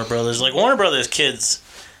on Warner Brothers. Like, Warner Brothers Kids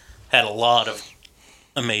had a lot of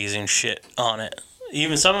amazing shit on it.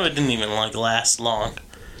 Even some of it didn't even, like, last long.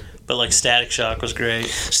 But, like, Static Shock was great.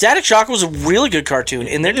 Static Shock was a really good cartoon,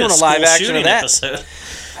 and they're doing a live action of that. Episode.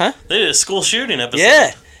 Huh? They did a school shooting episode.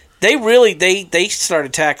 Yeah. They really, they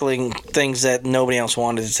started tackling things that nobody else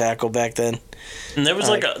wanted to tackle back then. And there was,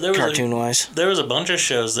 cartoon-wise. There was a bunch of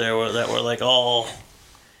shows there that were, like, all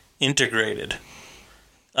integrated.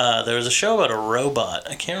 There was a show about a robot.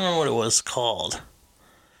 I can't remember what it was called.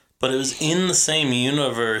 But it was in the same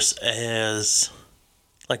universe as,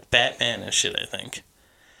 like, Batman and shit, I think.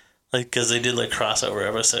 Like, because they did, like, crossover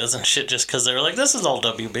episodes and shit just because they were like, this is all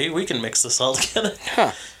WB. We can mix this all together.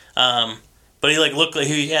 Huh. But he, like, looked like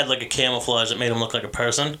he had, like, a camouflage that made him look like a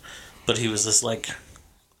person. But he was this, like,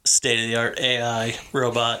 state-of-the-art AI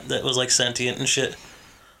robot that was, like, sentient and shit.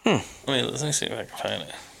 I mean, let me see if I can find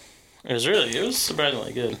it. It was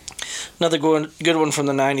surprisingly good. Another good one from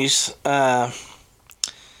the 90s.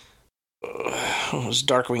 Was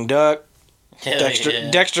Darkwing Duck.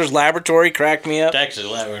 Yeah. Dexter's Laboratory cracked me up. Dexter's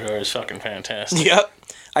Laboratory is fucking fantastic. Yep.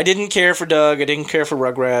 I didn't care for Doug. I didn't care for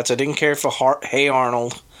Rugrats. I didn't care for Hey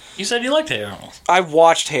Arnold. You said you liked Hey Arnold. I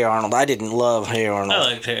watched Hey Arnold. I didn't love Hey Arnold.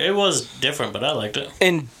 I liked it. It was different, but I liked it.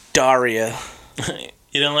 And Daria.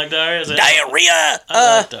 You don't like Daria? Diarrhea!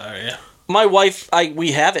 I like Daria. My wife,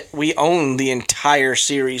 we have it. We own the entire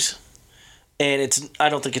series. And I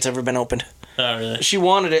don't think it's ever been opened. Oh, really? She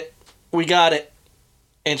wanted it. We got it.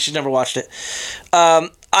 And she's never watched it.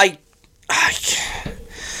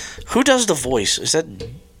 Who does the voice? Is that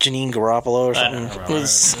Janine Garoppolo or something? I don't remember.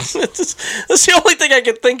 That's the only thing I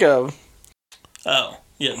can think of. Oh,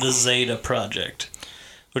 yeah, the Zeta Project,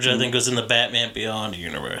 which I think was in the Batman Beyond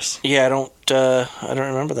universe. Yeah, I don't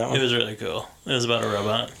remember that one. It was really cool. It was about a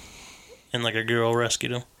robot, and like a girl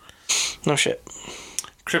rescued him. No shit.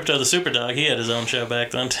 Crypto the Superdog, he had his own show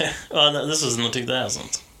back then too. Oh, no, this was in the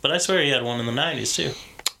 2000s, but I swear he had one in the 90s too.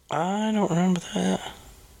 I don't remember that.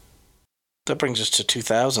 That brings us to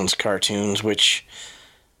 2000s cartoons, which...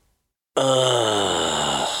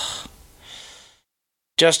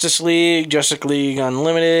 Justice League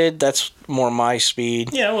Unlimited, that's more my speed.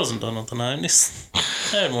 Yeah, I wasn't done with the 90s.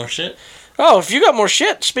 I had more shit. Oh, if you got more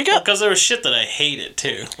shit, speak up. Because there was shit that I hated,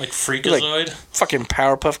 too. Like Freakazoid. Like fucking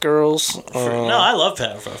Powerpuff Girls. No, I love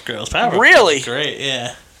Powerpuff Girls. Powerpuff really? Girls great,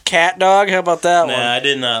 yeah. Cat Dog, how about that one? Nah, I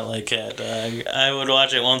did not like Cat Dog. I would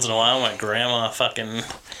watch it once in a while. My grandma fucking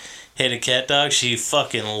hated Cat Dog. She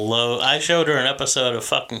fucking I showed her an episode of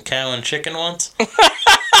fucking Cow and Chicken once.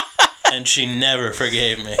 And she never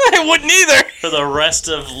forgave me. I wouldn't either. For the rest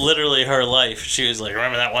of literally her life, she was like,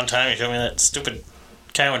 remember that one time you showed me that stupid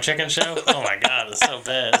Cow and Chicken show? Oh my god, it's so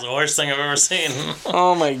bad. It's the worst thing I've ever seen.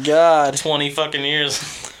 Oh my god. 20 fucking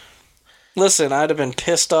years. Listen, I'd have been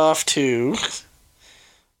pissed off too.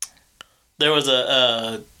 There was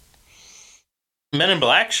a Men in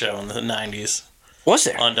Black show in the 90s. Was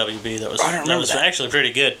there? On WB that was actually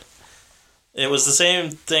pretty good. It was the same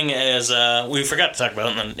thing as, we forgot to talk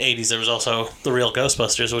about in the 80s. There was also The Real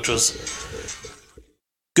Ghostbusters, which was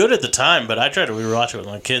good at the time, but I tried to rewatch it with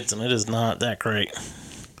my kids, and it is not that great.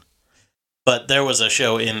 But there was a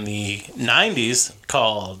show in the 90s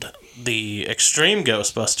called The Extreme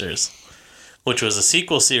Ghostbusters, which was a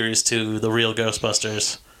sequel series to The Real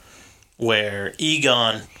Ghostbusters, where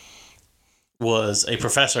Egon was a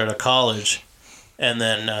professor at a college, and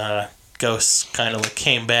then ghosts kind of like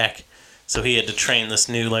came back, so he had to train this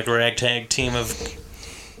new like ragtag team of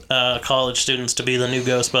college students to be the new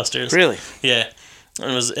Ghostbusters. Really? Yeah,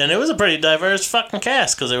 it was a pretty diverse fucking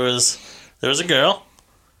cast, because there was a girl,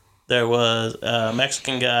 there was a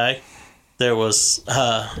Mexican guy, there was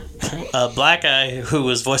a black guy who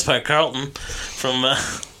was voiced by Carlton from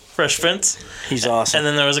Fresh Prince. He's awesome. And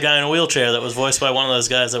then there was a guy in a wheelchair that was voiced by one of those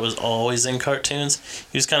guys that was always in cartoons.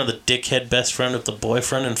 He was kind of the dickhead best friend of the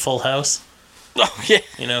boyfriend in Full House. Oh, yeah.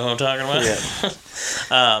 You know who I'm talking about?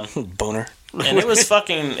 Yeah. Boner. And it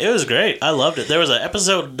was great. I loved it. There was an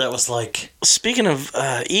episode that was like... Speaking of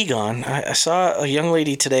Egon, I saw a young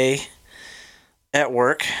lady today at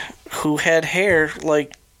work who had hair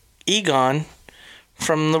like Egon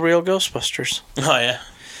from The Real Ghostbusters. Oh, yeah.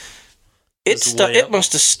 It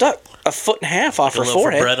must have stuck a foot and a half off her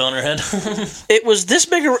forehead. Bread on her head. It was this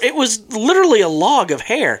big. It was literally a log of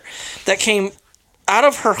hair that came out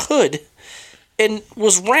of her hood and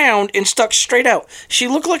was round and stuck straight out. She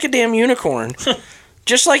looked like a damn unicorn,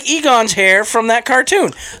 just like Egon's hair from that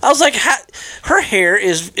cartoon. I was like, her hair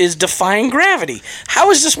is defying gravity. How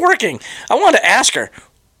is this working? I wanted to ask her,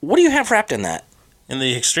 what do you have wrapped in that? In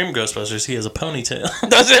the Extreme Ghostbusters, he has a ponytail.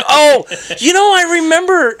 Does it? Oh, I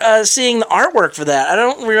remember seeing the artwork for that. I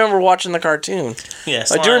don't remember watching the cartoon. Yeah,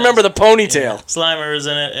 I do remember the ponytail. Yeah, Slimer was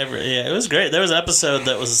in it. It was great. There was an episode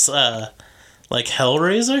that was like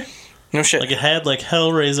Hellraiser. No shit. Like it had like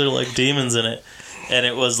Hellraiser like demons in it, and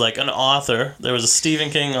it was like an author. There was a Stephen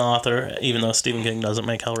King author, even though Stephen King doesn't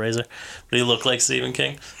make Hellraiser, but he looked like Stephen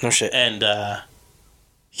King. No shit. And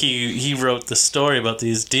he wrote the story about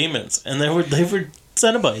these demons, and they were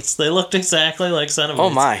Cenobites. They looked exactly like Cenobites. Oh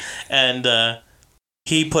my! And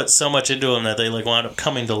he put so much into them that they like wound up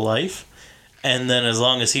coming to life. And then as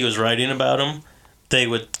long as he was writing about them, they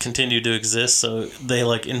would continue to exist. So they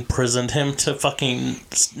like imprisoned him to fucking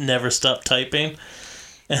never stop typing.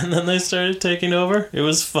 and then they started taking over. It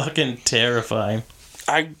was fucking terrifying.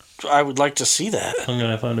 I would like to see that. I'm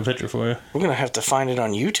gonna find a picture for you. We're gonna have to find it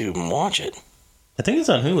on YouTube and watch it. I think it's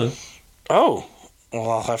on Hulu. Oh, well,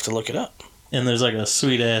 I'll have to look it up. And there's like a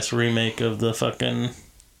sweet ass remake of the fucking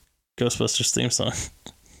Ghostbusters theme song.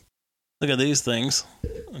 Look at these things.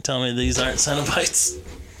 Tell me these aren't Cenobites.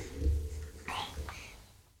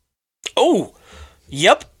 Oh,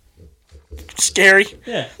 yep. Scary.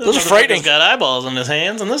 Yeah, Those are frightening. He's got eyeballs in his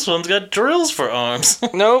hands, and this one's got drills for arms.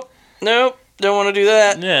 Nope. Don't want to do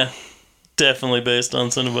that. Yeah, definitely based on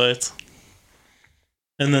Cenobites.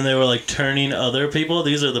 And then they were like turning other people.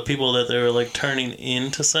 These are the people that they were like turning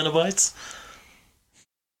into Cenobites.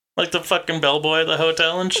 Like the fucking bellboy at the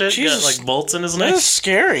hotel and shit. Jesus. Got like bolts in his neck. That's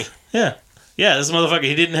scary. Yeah. Yeah, this motherfucker,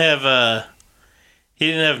 he didn't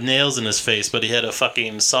have nails in his face, but he had a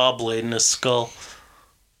fucking saw blade in his skull.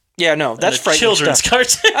 Yeah, no, that's frightening children's stuff.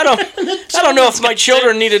 cartoon. I don't know if my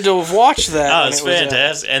children needed to have watched that. Oh, when it's it was,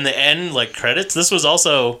 fantastic. And the end, like, credits, this was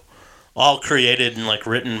also all created and, like,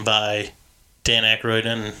 written by Dan Aykroyd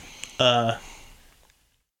and,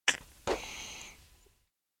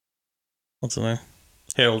 what's the name?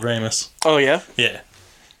 Harold Ramis. Oh, yeah? Yeah.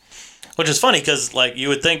 Which is funny, because, like, you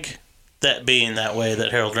would think that being that way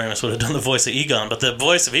that Harold Ramis would have done the voice of Egon, but the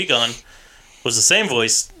voice of Egon was the same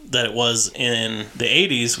voice that it was in the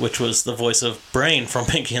 80s, which was the voice of Brain from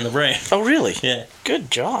Pinky and the Brain. Oh, really? Yeah.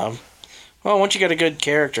 Good job. Well, once you got a good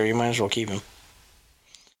character, you might as well keep him.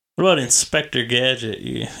 What about Inspector Gadget?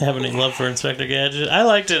 You have any love for Inspector Gadget? I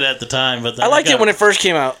liked it at the time, but then I liked it when it first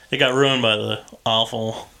came out. It got ruined by the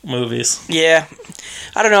awful movies. Yeah.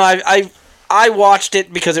 I don't know. I watched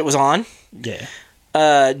it because it was on. Yeah.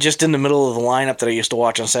 Just in the middle of the lineup that I used to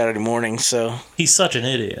watch on Saturday mornings, so... He's such an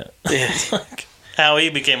idiot. Yeah. Like, how he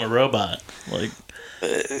became a robot. Like,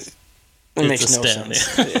 it makes no astounding.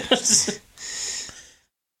 sense.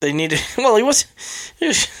 They needed... Well, he was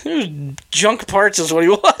junk parts is what he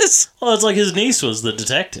was. Well, it's like his niece was the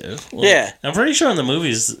detective. Like, Yeah. I'm pretty sure in the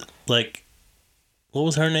movies, like... What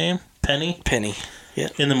was her name? Penny? Penny. Yeah.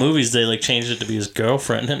 In the movies, they, like, changed it to be his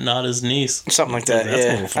girlfriend and not his niece. Something like that, That's a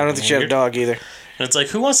yeah. little I don't think she had a weird. dog either. And it's like,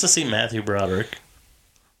 who wants to see Matthew Broderick?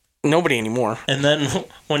 Nobody anymore. And then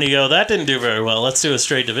when you go, that didn't do very well, let's do a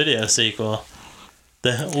straight-to-video sequel.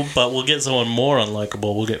 But we'll get someone more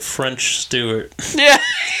unlikable. We'll get French Stewart Yeah.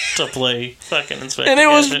 to play fucking Inspector And it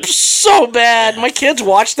Gadget. was so bad. My kids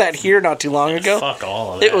watched that here not too long ago. Fuck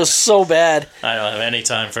all of that. It was so bad. I don't have any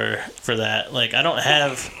time for that. Like, I don't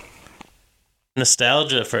have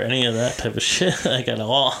nostalgia for any of that type of shit, like, at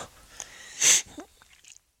all.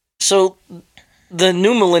 So, the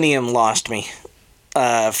new millennium lost me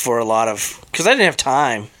for a lot of... Because I didn't have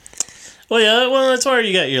time. Well, yeah, well, that's where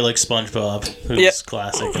you got your, like, SpongeBob, who's Yep.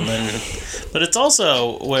 classic, and then... But it's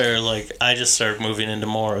also where, like, I just started moving into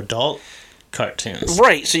more adult cartoons.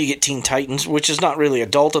 Right, so you get Teen Titans, which is not really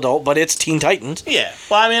adult, but it's Teen Titans. Yeah.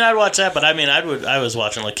 Well, I mean, I'd watch that, but I mean, I was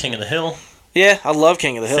watching, like, King of the Hill, Yeah, I love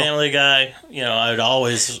King of the Hill. Family Guy. You know, I'd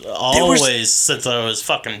always, since I was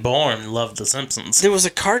fucking born, loved The Simpsons. There was a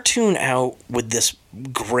cartoon out with this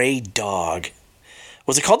gray dog.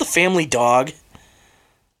 Was it called The Family Dog?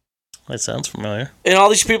 That sounds familiar. And all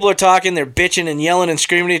these people are talking, they're bitching and yelling and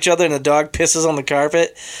screaming at each other, and the dog pisses on the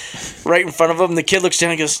carpet right in front of them. And the kid looks down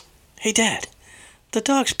and goes, "Hey, Dad, the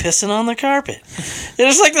dog's pissing on the carpet." And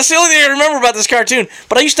it's like, that's the only thing I remember about this cartoon.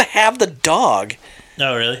 But I used to have the dog.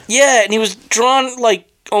 Oh, really? Yeah, and he was drawn like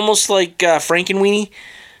almost like Frankenweenie.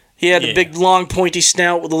 He had a big, long, pointy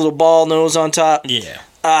snout with a little ball nose on top.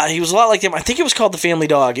 Yeah. He was a lot like him. I think it was called The Family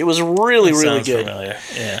Dog. It was really, really Sounds good. familiar.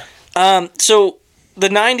 Yeah. So the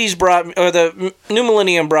 90s brought me, or the new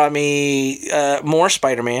millennium brought me more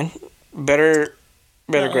Spider-Man, better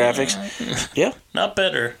graphics. Yeah, Not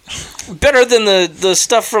better. better than the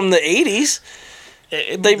stuff from the 80s.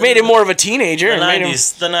 They made him more of a teenager. The and made him,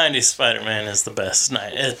 90s Spider-Man is the best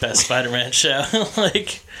Spider-Man show.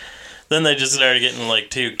 Like, then they just started getting like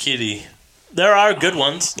too kiddie. There are good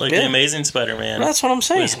ones, like The Amazing Spider-Man. That's what I'm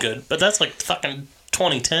saying. Was good, but that's like fucking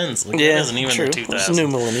 2010s. Like, Yeah, that isn't even true. the 2000s. It's new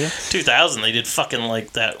millennium. 2000, they did fucking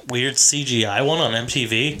like that weird CGI one on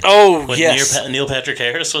MTV. Oh, when yes. Neil Patrick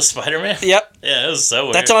Harris was Spider-Man. Yep. Yeah, it was so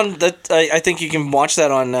weird. That's on that. I think you can watch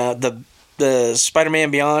that on the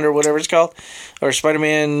Spider-Man Beyond or whatever it's called, or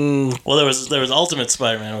Spider-Man. Well, there was Ultimate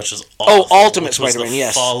Spider-Man, which is awful, Ultimate which was Spider-Man, the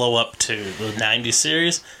yes. follow up to the 90s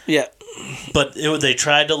series. Yeah. But they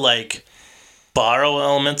tried to like borrow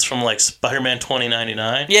elements from like Spider-Man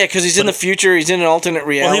 2099. Yeah, because he's in the future. He's in an alternate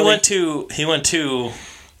reality. Well, he went to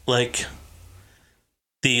like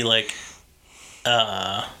the like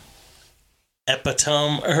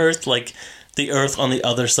epitome Earth, like the Earth on the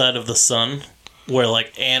other side of the sun. where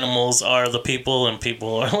like animals are the people and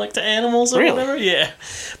people are like the animals or Really? whatever. Yeah,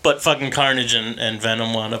 but fucking Carnage and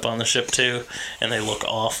Venom wound up on the ship too, and they look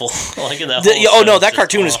awful. Like that. That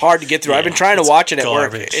cartoon is hard to get through. I've been trying to watch it at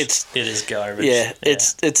work. It is garbage. Yeah,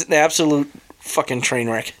 it's an absolute fucking train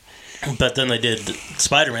wreck. But then they did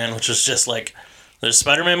Spider-Man, which was just like, there's a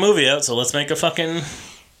Spider-Man movie out, so let's make a fucking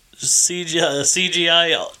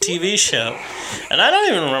CGI TV show. And I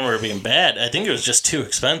don't even remember it being bad. I think it was just too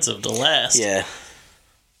expensive to last. Yeah.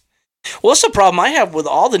 Well, that's the problem I have with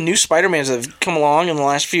all the new Spider-Mans that have come along in the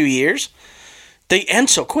last few years. They end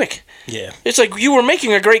so quick. Yeah. It's like, you were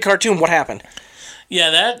making a great cartoon. What happened? Yeah,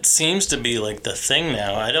 that seems to be like the thing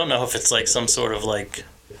now. I don't know if it's like some sort of like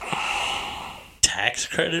tax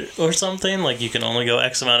credit or something. Like you can only go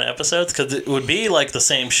X amount of episodes, because it would be like the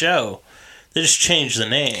same show. They just changed the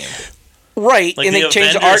name. Right, like and they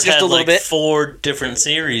changed the art just a little like bit. 4 different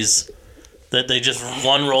series that they just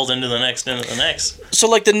one rolled into the next. So,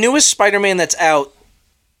 like, the newest Spider-Man that's out,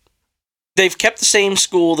 they've kept the same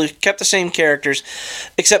school, they've kept the same characters,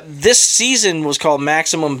 except this season was called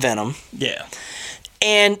Maximum Venom. Yeah.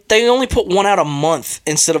 And they only put one out a month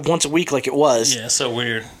instead of once a week like it was. Yeah, so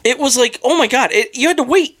weird. It was like, oh my god, you had to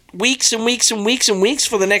wait weeks and weeks and weeks and weeks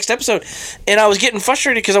for the next episode. And I was getting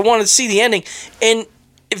frustrated because I wanted to see the ending. And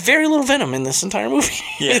very little Venom in this entire movie.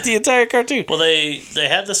 Yeah. The entire cartoon. Well, they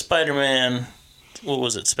had the Spider-Man, what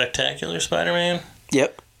was it, Spectacular Spider-Man?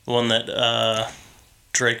 Yep. The one that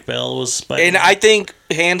Drake Bell was Spider-Man. And I think,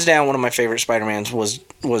 hands down, one of my favorite Spider-Mans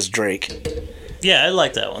was Drake. Yeah, I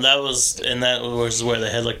like that one. That was where they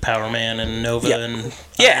had like Power Man and Nova and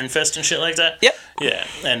Iron Fist and shit like that. Yep. Yeah,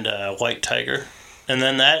 and White Tiger. And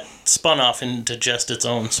then that spun off into just its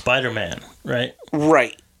own Spider-Man, right?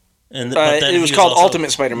 Right. And but then it was called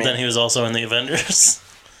Ultimate Spider-Man. Then he was also in the Avengers.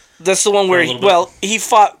 That's the one where he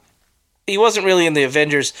fought. He wasn't really in the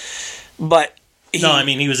Avengers, but no, I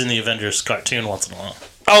mean he was in the Avengers cartoon once in a while.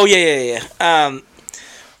 Oh yeah.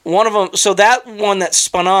 One of them. So that one that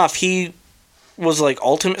spun off, he was like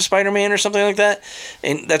Ultimate Spider-Man or something like that,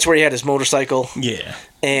 and that's where he had his motorcycle. Yeah.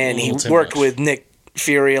 And he worked with Nick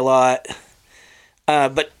Fury a lot.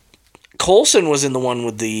 But Coulson was in the one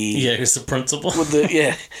with the he's the principal with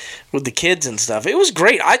the kids and stuff. It was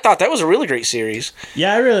great. I thought that was a really great series.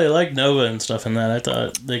 Yeah, I really liked Nova and stuff in that. I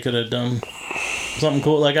thought they could have done something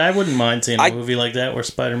cool. Like I wouldn't mind seeing a movie like that where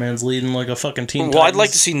Spider-Man's leading like a fucking Teen Titans. Well, I'd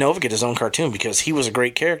like to see Nova get his own cartoon because he was a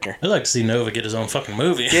great character. I'd like to see Nova get his own fucking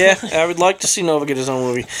movie. Yeah, I would like to see Nova get his own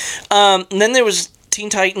movie. And then there was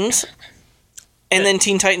Teen Titans, and then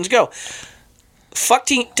Teen Titans Go. Fuck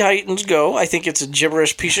Teen Titans Go. I think it's a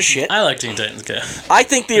gibberish piece of shit. I like Teen Titans Go. I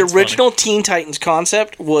think the original Teen Titans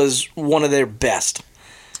concept was one of their best.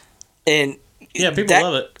 And yeah, people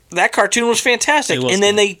love it. That cartoon was fantastic. It was and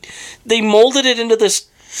then they molded it into this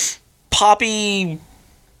poppy...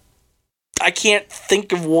 I can't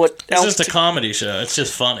think of what else. It's just a comedy show. It's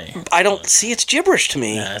just funny. I don't see it's gibberish to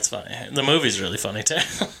me. Yeah, it's funny. The movie's really funny, too.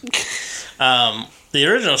 The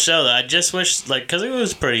original show, though, I just wish, like, because it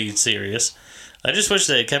was pretty serious, I just wish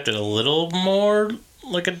they had kept it a little more,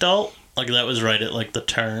 like, adult. Like, that was right at, like, the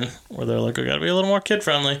turn, where they're like, we gotta be a little more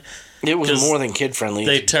kid-friendly. It was more than kid-friendly.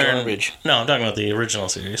 They turned... Garbage. No, I'm talking about the original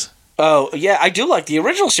series. Oh, yeah, I do like the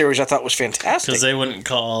original series. I thought was fantastic. Because they wouldn't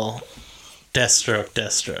call Deathstroke.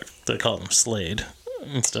 They called him Slade.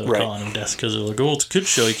 Instead of calling him Death, because they're like, oh, it's a kid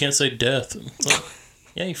show, you can't say Death. It's like,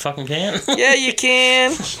 yeah, you fucking can. Yeah, you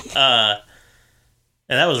can.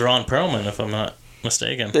 And that was Ron Perlman, if I'm not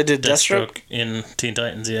mistaken. They did Deathstroke in Teen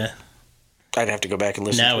Titans, yeah. I'd have to go back and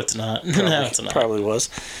listen. Now it's not. Now it's not. Probably was.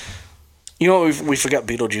 You know what? We forgot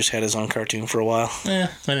Beetlejuice had his own cartoon for a while.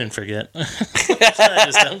 Yeah, I didn't forget. I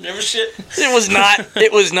just don't give a shit. It was not.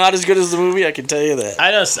 It was not as good as the movie. I can tell you that.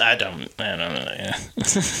 I don't know. Yeah.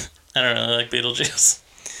 I don't really like Beetlejuice.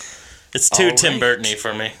 It's too Tim Burton-y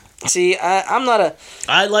for me. See, I'm not a...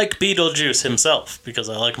 I like Beetlejuice himself because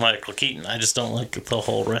I like Michael Keaton. I just don't like the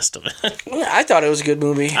whole rest of it. I thought it was a good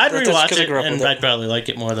movie. I'd rewatch it, and I'd probably like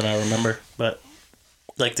it more than I remember. But,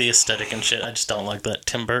 like, the aesthetic and shit, I just don't like that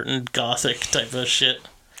Tim Burton gothic type of shit.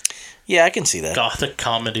 Yeah, I can see that. Gothic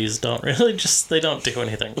comedies don't really they don't do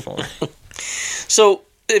anything for me. So,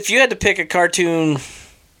 if you had to pick a cartoon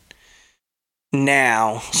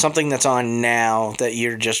now, something that's on now that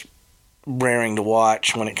you're just raring to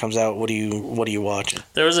watch when it comes out, what are you watching?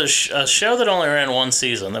 There was a show that only ran one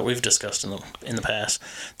season that we've discussed in the past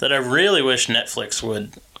that I really wish Netflix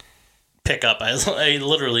would pick up. I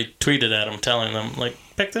literally tweeted at them telling them, like,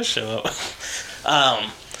 pick this show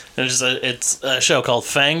up. It's a show called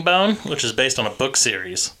Fangbone, which is based on a book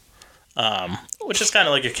series, which is kind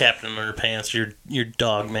of like your Captain Underpants, your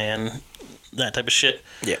Dog Man, that type of shit.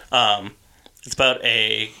 Yeah. It's about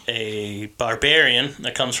a barbarian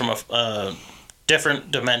that comes from a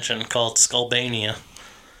different dimension called Skullbania.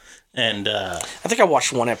 And I think I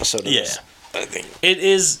watched one episode of this. I think it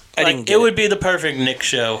is. It would be the perfect Nick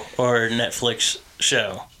show or Netflix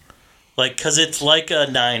show, like because it's like a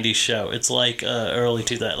 '90s show. It's like early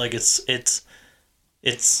 2000s. Like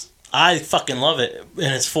it's. I fucking love it,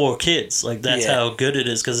 and it's for kids. Like that's how good it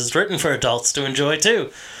is because it's written for adults to enjoy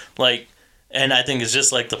too. Like, and I think it's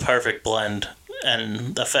just like the perfect blend.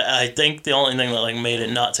 And I think the only thing that like made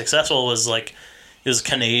it not successful was like it was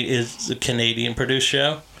a Canadian produced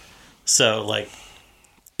show, so like.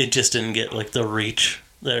 It just didn't get like the reach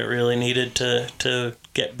that it really needed to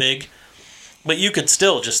get big. But you could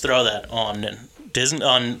still just throw that on Disney,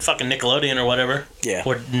 on fucking Nickelodeon or whatever. Yeah.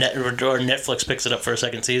 Or Netflix picks it up for a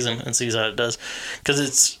second season and sees how it does. Because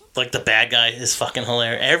it's like the bad guy is fucking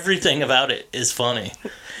hilarious. Everything about it is funny.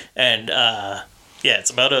 And it's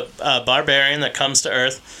about a barbarian that comes to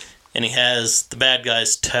Earth and he has the bad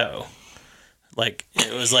guy's toe. Like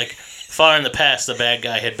it was like far in the past the bad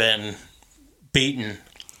guy had been beaten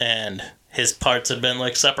and his parts had been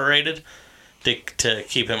like separated to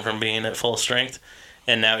keep him from being at full strength,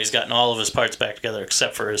 and now he's gotten all of his parts back together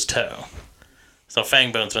except for his toe. So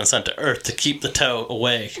Fangbone's been sent to Earth to keep the toe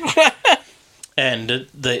away, and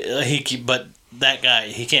but that guy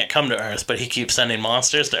he can't come to Earth, but he keeps sending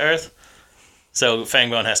monsters to Earth. So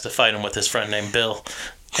Fangbone has to fight him with his friend named Bill.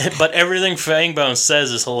 But everything Fangbone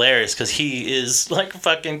says is hilarious because he is like a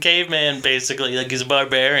fucking caveman basically, like he's a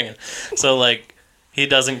barbarian. So like. He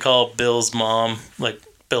doesn't call Bill's mom, like,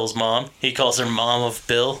 Bill's mom. He calls her Mom of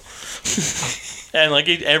Bill. And, like,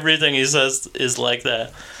 everything he says is like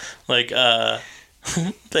that. Like,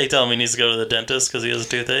 they tell him he needs to go to the dentist because he has a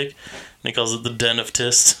toothache. And he calls it the den of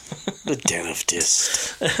Tist. The den of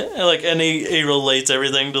Tist. Like, and he relates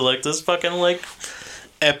everything to, like, this fucking, like,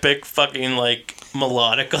 epic fucking, like,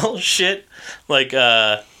 melodical shit. Like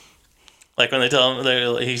when they tell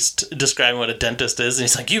him, he's describing what a dentist is, and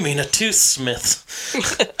he's like, "You mean a toothsmith?"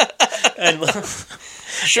 And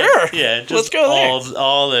sure, yeah, just let's go there.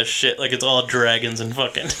 All this shit, like it's all dragons and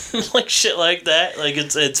fucking like shit like that. Like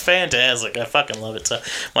it's fantastic. I fucking love it. So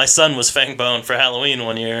my son was Fangbone for Halloween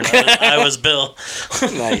one year, and I was Bill.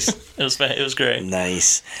 Nice. It was great.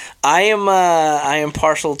 Nice. I am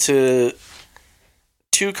partial to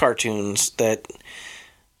two cartoons that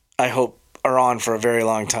I hope are on for a very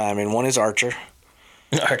long time, and one is Archer.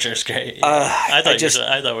 Archer's great. Yeah. I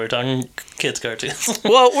thought we were talking kids cartoons.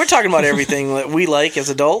 Well, we're talking about everything that we like as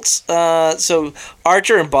adults. So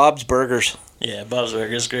Archer and Bob's Burgers. Yeah, Bob's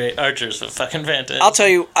Burgers great. Archer's fucking fantastic. I'll tell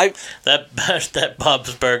you, that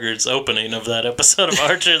Bob's Burgers opening of that episode of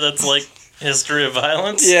Archer. That's like history of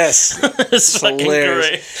violence. Yes, it's fucking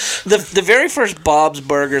hilarious. Great. The very first Bob's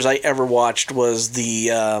Burgers I ever watched was the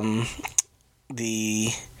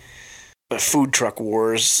Food Truck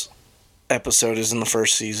Wars episode is in the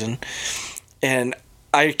first season, and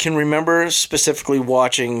I can remember specifically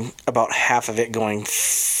watching about half of it going,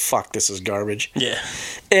 fuck, this is garbage. Yeah.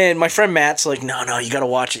 And my friend Matt's like, no, you gotta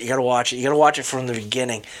watch it, you gotta watch it from the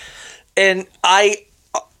beginning. And I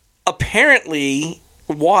apparently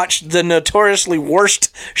watched the notoriously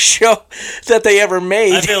worst show that they ever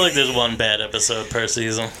made. I feel like there's one bad episode per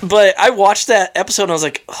season. But I watched that episode and I was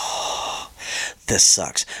like, oh, this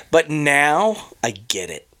sucks. But now I get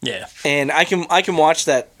it. Yeah. And I can watch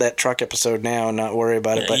that truck episode now and not worry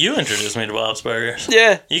about it. But you introduced me to Bob's Burgers.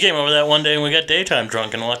 Yeah. You came over that one day and we got daytime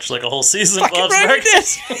drunk and watched like a whole season of Bob's Burgers.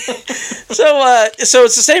 So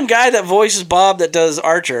it's the same guy that voices Bob that does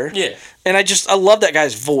Archer. Yeah. And I love that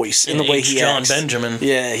guy's voice and the way he John acts. Benjamin.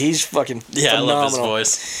 Yeah, he's fucking phenomenal. I love his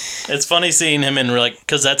voice. It's funny seeing him in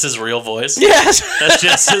because that's his real voice. Yes. That's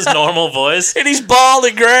just his normal voice. And he's bald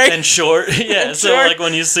and gray. And short. Yeah, and so short. like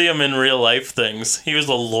when you see him in real life things, he was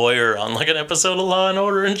a lawyer on like an episode of Law and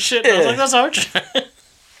Order and shit. And I was like, that's Archer.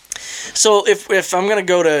 So if I'm going to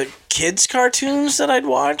go to kids' cartoons that I'd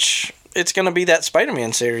watch, it's going to be that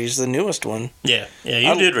Spider-Man series, the newest one. Yeah,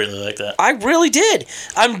 you did really like that. I really did.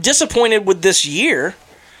 I'm disappointed with this year,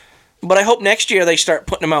 but I hope next year they start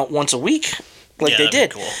putting them out once a week like they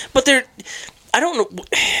did. Cool. But I don't know,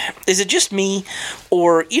 is it just me,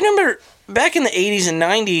 or you remember back in the 80s and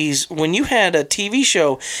 90s when you had a TV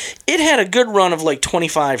show, it had a good run of like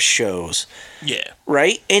 25 shows. Yeah.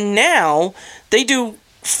 Right? And now they do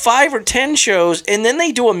 5 or 10 shows, and then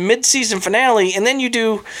they do a mid-season finale, and then you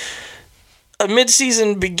do a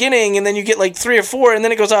mid-season beginning, and then you get like 3 or 4, and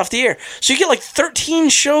then it goes off the air. So you get like 13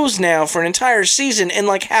 shows now for an entire season and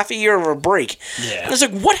like half a year of a break. Yeah. And it's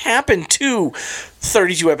like, what happened to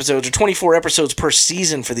 32 episodes or 24 episodes per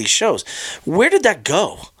season for these shows? Where did that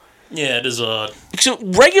go? Yeah, it is odd. So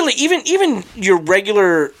regularly, even your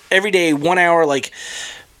regular everyday 1 hour, like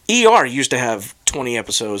ER used to have 20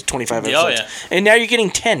 episodes, 25 episodes. Oh, yeah. And now you're getting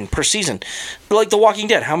 10 per season. Like The Walking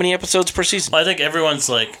Dead, how many episodes per season? Well, I think everyone's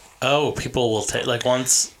like, oh, people will take, like,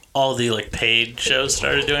 once all the, like, paid shows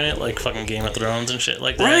started doing it, like fucking Game of Thrones and shit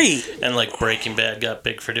like that. Right. And, like, Breaking Bad got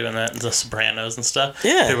big for doing that, and The Sopranos and stuff.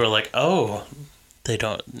 Yeah. People were like, oh, they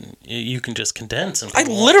don't, you can just condense. And I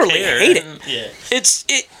people won't literally care. hate it. And, yeah. It's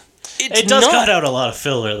It does not. cut out a lot of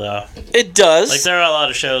filler, though. It does. Like, there are a lot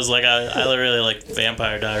of shows, like, I really like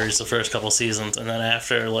Vampire Diaries the first couple seasons, and then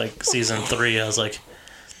after, like, season 3, I was like,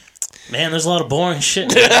 man, there's a lot of boring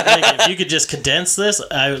shit. Like, if you could just condense this,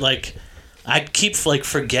 I'd keep, like,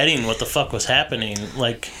 forgetting what the fuck was happening.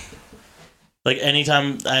 Like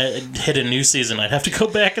anytime I hit a new season, I'd have to go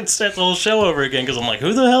back and start the whole show over again, because I'm like,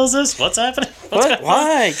 who the hell is this? What's happening? What's going on?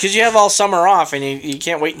 Why? Because you have all summer off, and you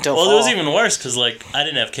can't wait until Well, fall. it was even worse, because, like, I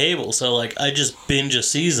didn't have cable, so, like, I just binge a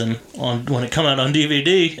season when it come out on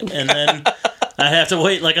DVD, and then I have to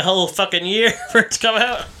wait, like, a whole fucking year for it to come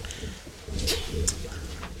out.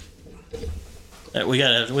 We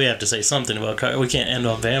have to say something about we can't end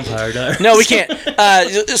on Vampire Diaries. No, we can't.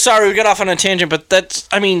 Sorry, we got off on a tangent, but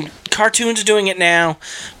cartoons are doing it now.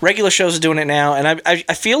 Regular shows are doing it now, and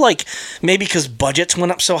I feel like maybe because budgets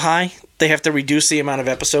went up so high, they have to reduce the amount of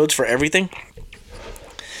episodes for everything.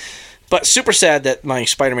 But super sad that my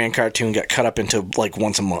Spider-Man cartoon got cut up into like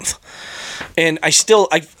once a month, and I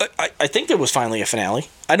think there was finally a finale.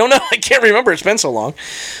 I don't know. I can't remember. It's been so long.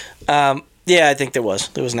 Yeah, I think there was.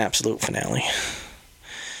 There was an absolute finale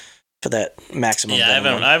for that maximum. Yeah,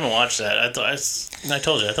 I haven't watched that. I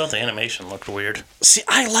told you, I thought the animation looked weird. See,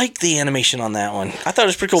 I like the animation on that one. I thought it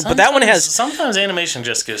was pretty cool, but that one has... Sometimes animation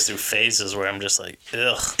just goes through phases where I'm just like,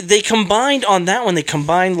 ugh. They combined,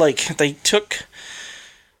 like, they took...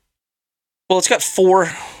 Well, it's got four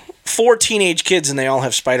teenage kids, and they all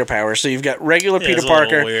have spider powers. So you've got regular Peter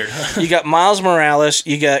Parker, weird. you got Miles Morales,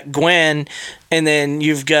 you got Gwen, and then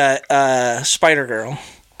you've got Spider-Girl.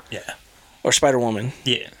 Yeah. Or Spider-Woman.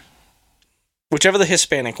 Yeah. Whichever the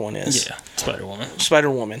Hispanic one is. Yeah, Spider-Woman.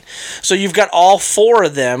 Spider-Woman. So you've got all four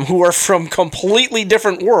of them who are from completely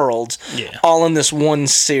different worlds, all in this one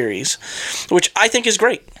series, which I think is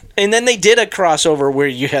great. And then they did a crossover where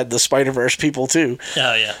you had the Spider-Verse people too.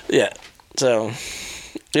 Oh, yeah. Yeah. So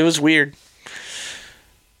it was weird.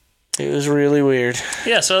 It was really weird.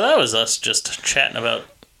 Yeah, so that was us just chatting about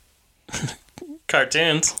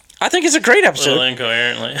cartoons. I think it's a great episode. A little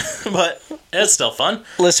incoherently, but it's still fun.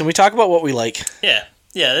 Listen, we talk about what we like. Yeah.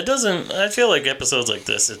 Yeah, it doesn't... I feel like episodes like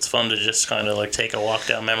this, it's fun to just kind of, like, take a walk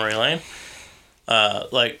down memory lane.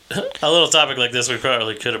 Like, a little topic like this, we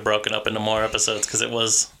probably could have broken up into more episodes, because it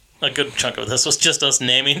was... A good chunk of this was just us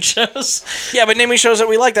naming shows. Yeah, but naming shows that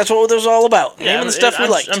we like, that's what it was all about. Yeah, naming the stuff we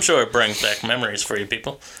like. I'm sure it brings back memories for you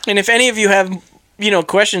people. And if any of you have,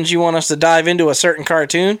 questions you want us to dive into a certain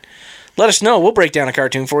cartoon, let us know. We'll break down a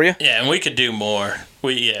cartoon for you. Yeah, and we could do more.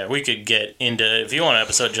 We could get into... If you want an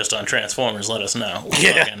episode just on Transformers, let us know.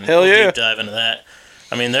 Hell yeah. Deep dive into that.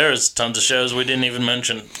 I mean, there's tons of shows we didn't even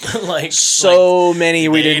mention. Many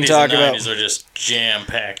we didn't talk about. The 80s and 90s are just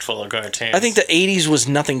jam-packed full of cartoons. I think the 80s was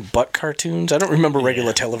nothing but cartoons. I don't remember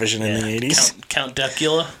regular television in the 80s. Count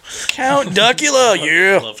Duckula. Count Duckula,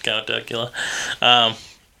 yeah. I love Count Duckula.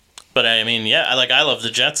 But I mean, yeah, I love the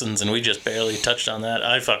Jetsons, and we just barely touched on that.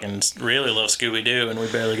 I fucking really love Scooby-Doo, and we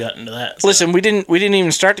barely got into that. So. Listen, we didn't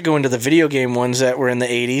even start to go into the video game ones that were in the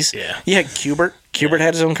 80s. Yeah. You had Q*bert. Q*bert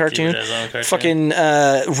had his own cartoon. Had his own cartoon. Fucking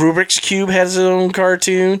Rubik's Cube had his own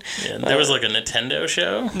cartoon. Yeah, there was like a Nintendo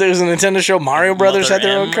show. There was a Nintendo show. Mario Brothers had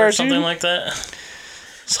their own cartoon. Or something like that.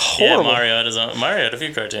 It's horrible. Yeah, Mario had his own. Mario had a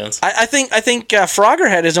few cartoons. I think Frogger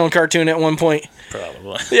had his own cartoon at one point.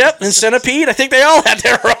 Probably. Yep, and Centipede. I think they all had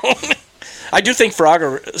their own. I do think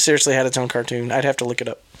Frogger seriously had its own cartoon. I'd have to look it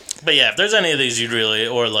up. But yeah, if there's any of these you'd really,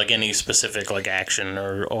 or like any specific like action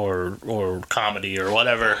or comedy or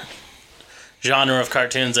whatever genre of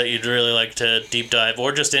cartoons that you'd really like to deep dive,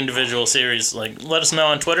 or just individual series, like let us know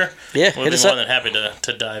on Twitter. Yeah, we'll be more than happy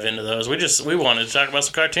to dive into those. We wanted to talk about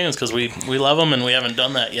some cartoons because we love them and we haven't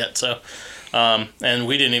done that yet. So, and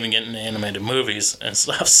we didn't even get into animated movies and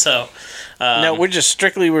stuff. So, no, we're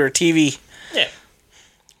TV. Yeah.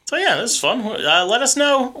 So yeah, this is fun. Let us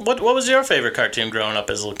know what was your favorite cartoon growing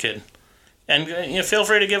up as a little kid, and feel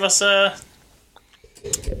free to give us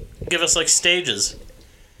like stages,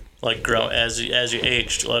 like grow as you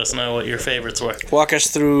aged. Let us know what your favorites were. Walk us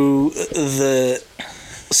through the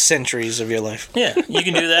centuries of your life. Yeah, you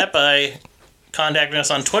can do that by contacting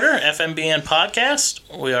us on Twitter, FMBN Podcast.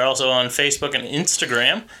 We are also on Facebook and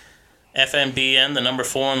Instagram. FNBN, the number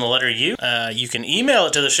 4 and the letter U. You can email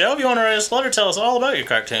it to the show if you want to write us a letter. Tell us all about your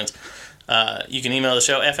cartoons. You can email the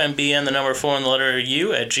show, FNBN, the number 4 and the letter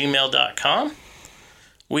U, at gmail.com.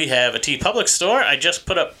 We have a TeePublic store. I just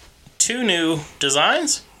put up 2 new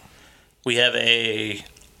designs. We have a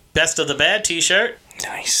Best of the Bad t-shirt.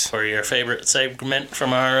 Nice. For your favorite segment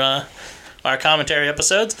from our commentary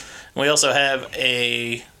episodes. We also have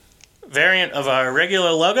a variant of our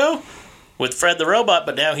regular logo with Fred the Robot,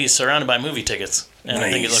 but now he's surrounded by movie tickets. And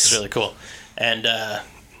I think it looks really cool. And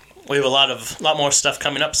we have a lot more stuff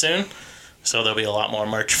coming up soon. So there'll be a lot more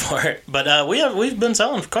merch for it. But we've been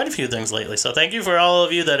selling quite a few things lately. So thank you for all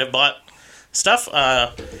of you that have bought stuff.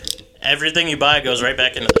 Everything you buy goes right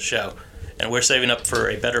back into the show. And we're saving up for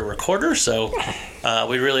a better recorder. So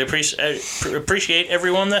we really appreciate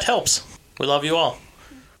everyone that helps. We love you all.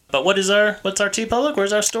 But what's our TeePublic?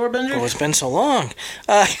 Where's our store, Benji? Oh, it's been so long.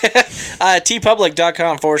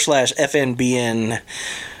 TeePublic.com/FNBN.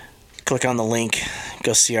 Click on the link.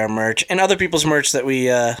 Go see our merch. And other people's merch that we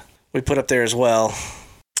put up there as well.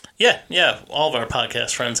 Yeah. All of our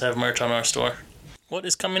podcast friends have merch on our store. What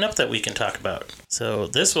is coming up that we can talk about? So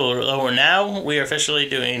now we are officially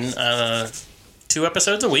doing 2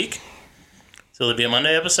 episodes a week. So there'll be a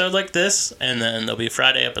Monday episode like this, and then there'll be a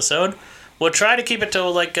Friday episode. We'll try to keep it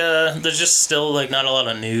to there's just still not a lot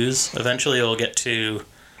of news. Eventually we'll get to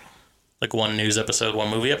 1 news episode, 1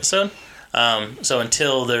 movie episode. So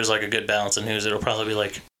until there's a good balance of news, it'll probably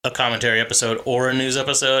be a commentary episode or a news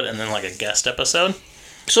episode, and then a guest episode.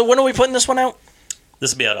 So when are we putting this one out?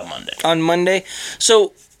 This will be out on Monday. On Monday.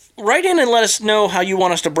 So write in and let us know how you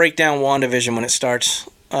want us to break down WandaVision when it starts.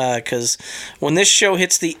 Because when this show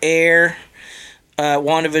hits the air,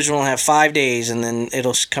 WandaVision will have 5 days, and then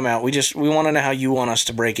it'll come out. We want to know how you want us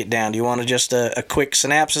to break it down. Do you want just a quick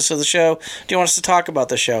synopsis of the show? Do you want us to talk about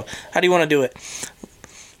the show? How do you want to do it?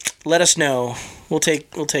 Let us know. We'll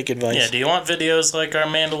take advice. Yeah. Do you want videos like our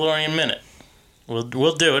Mandalorian Minute? We'll do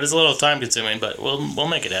it. It's a little time consuming, but we'll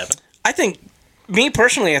make it happen. I think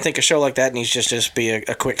a show like that needs just be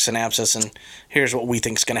a quick synopsis, and here's what we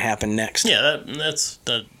think's going to happen next. Yeah,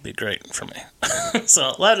 that'd be great for me.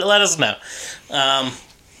 So let us know.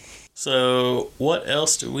 So what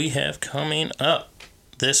else do we have coming up?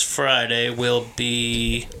 This Friday we'll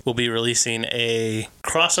be releasing a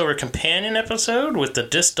crossover companion episode with the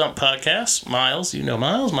Disc Dump podcast. Miles, you know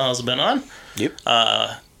Miles. Miles has been on. Yep.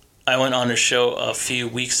 I went on his show a few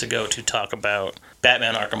weeks ago to talk about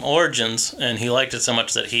Batman Arkham Origins, and he liked it so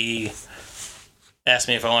much that he asked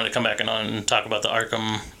me if I wanted to come back and talk about the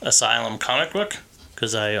Arkham Asylum comic book,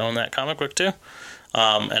 because I own that comic book too.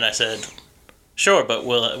 And I said, sure, but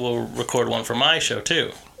we'll record one for my show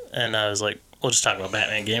too. And I was like, we'll just talk about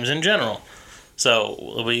Batman games in general. So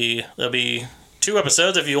there'll be 2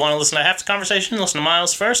 episodes. If you want to listen to half the conversation, listen to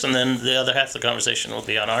Miles first, and then the other half of the conversation will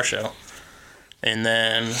be on our show. And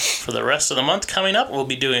then for the rest of the month coming up, we'll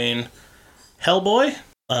be doing Hellboy.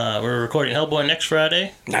 We're recording Hellboy next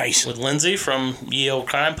Friday. Nice. With Lindsay from Ye Old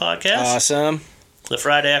Crime Podcast. Awesome. The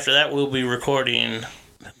Friday after that, we'll be recording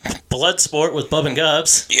Bloodsport with Bub and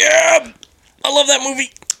Gubs. Yeah! I love that movie.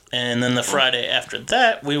 And then the Friday after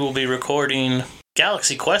that, we will be recording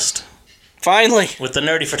Galaxy Quest. Finally. With the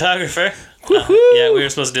Nerdy Photographer. Yeah, we were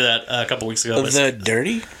supposed to do that a couple weeks ago. The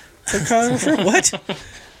Dirty Photographer? What?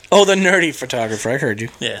 Oh, the Nerdy Photographer. I heard you.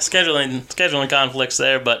 Yeah, scheduling conflicts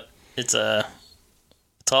there, but it's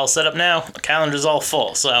all set up now. The calendar's all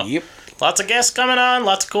full, so yep. Lots of guests coming on,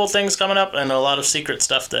 lots of cool things coming up, and a lot of secret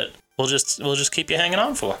stuff that we'll just keep you hanging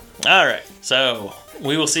on for. All right, so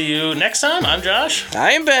we will see you next time. I'm Josh.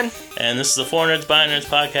 I am Ben. And this is the 4 Nerds by Nerds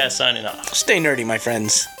podcast signing off. Stay nerdy, my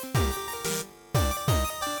friends.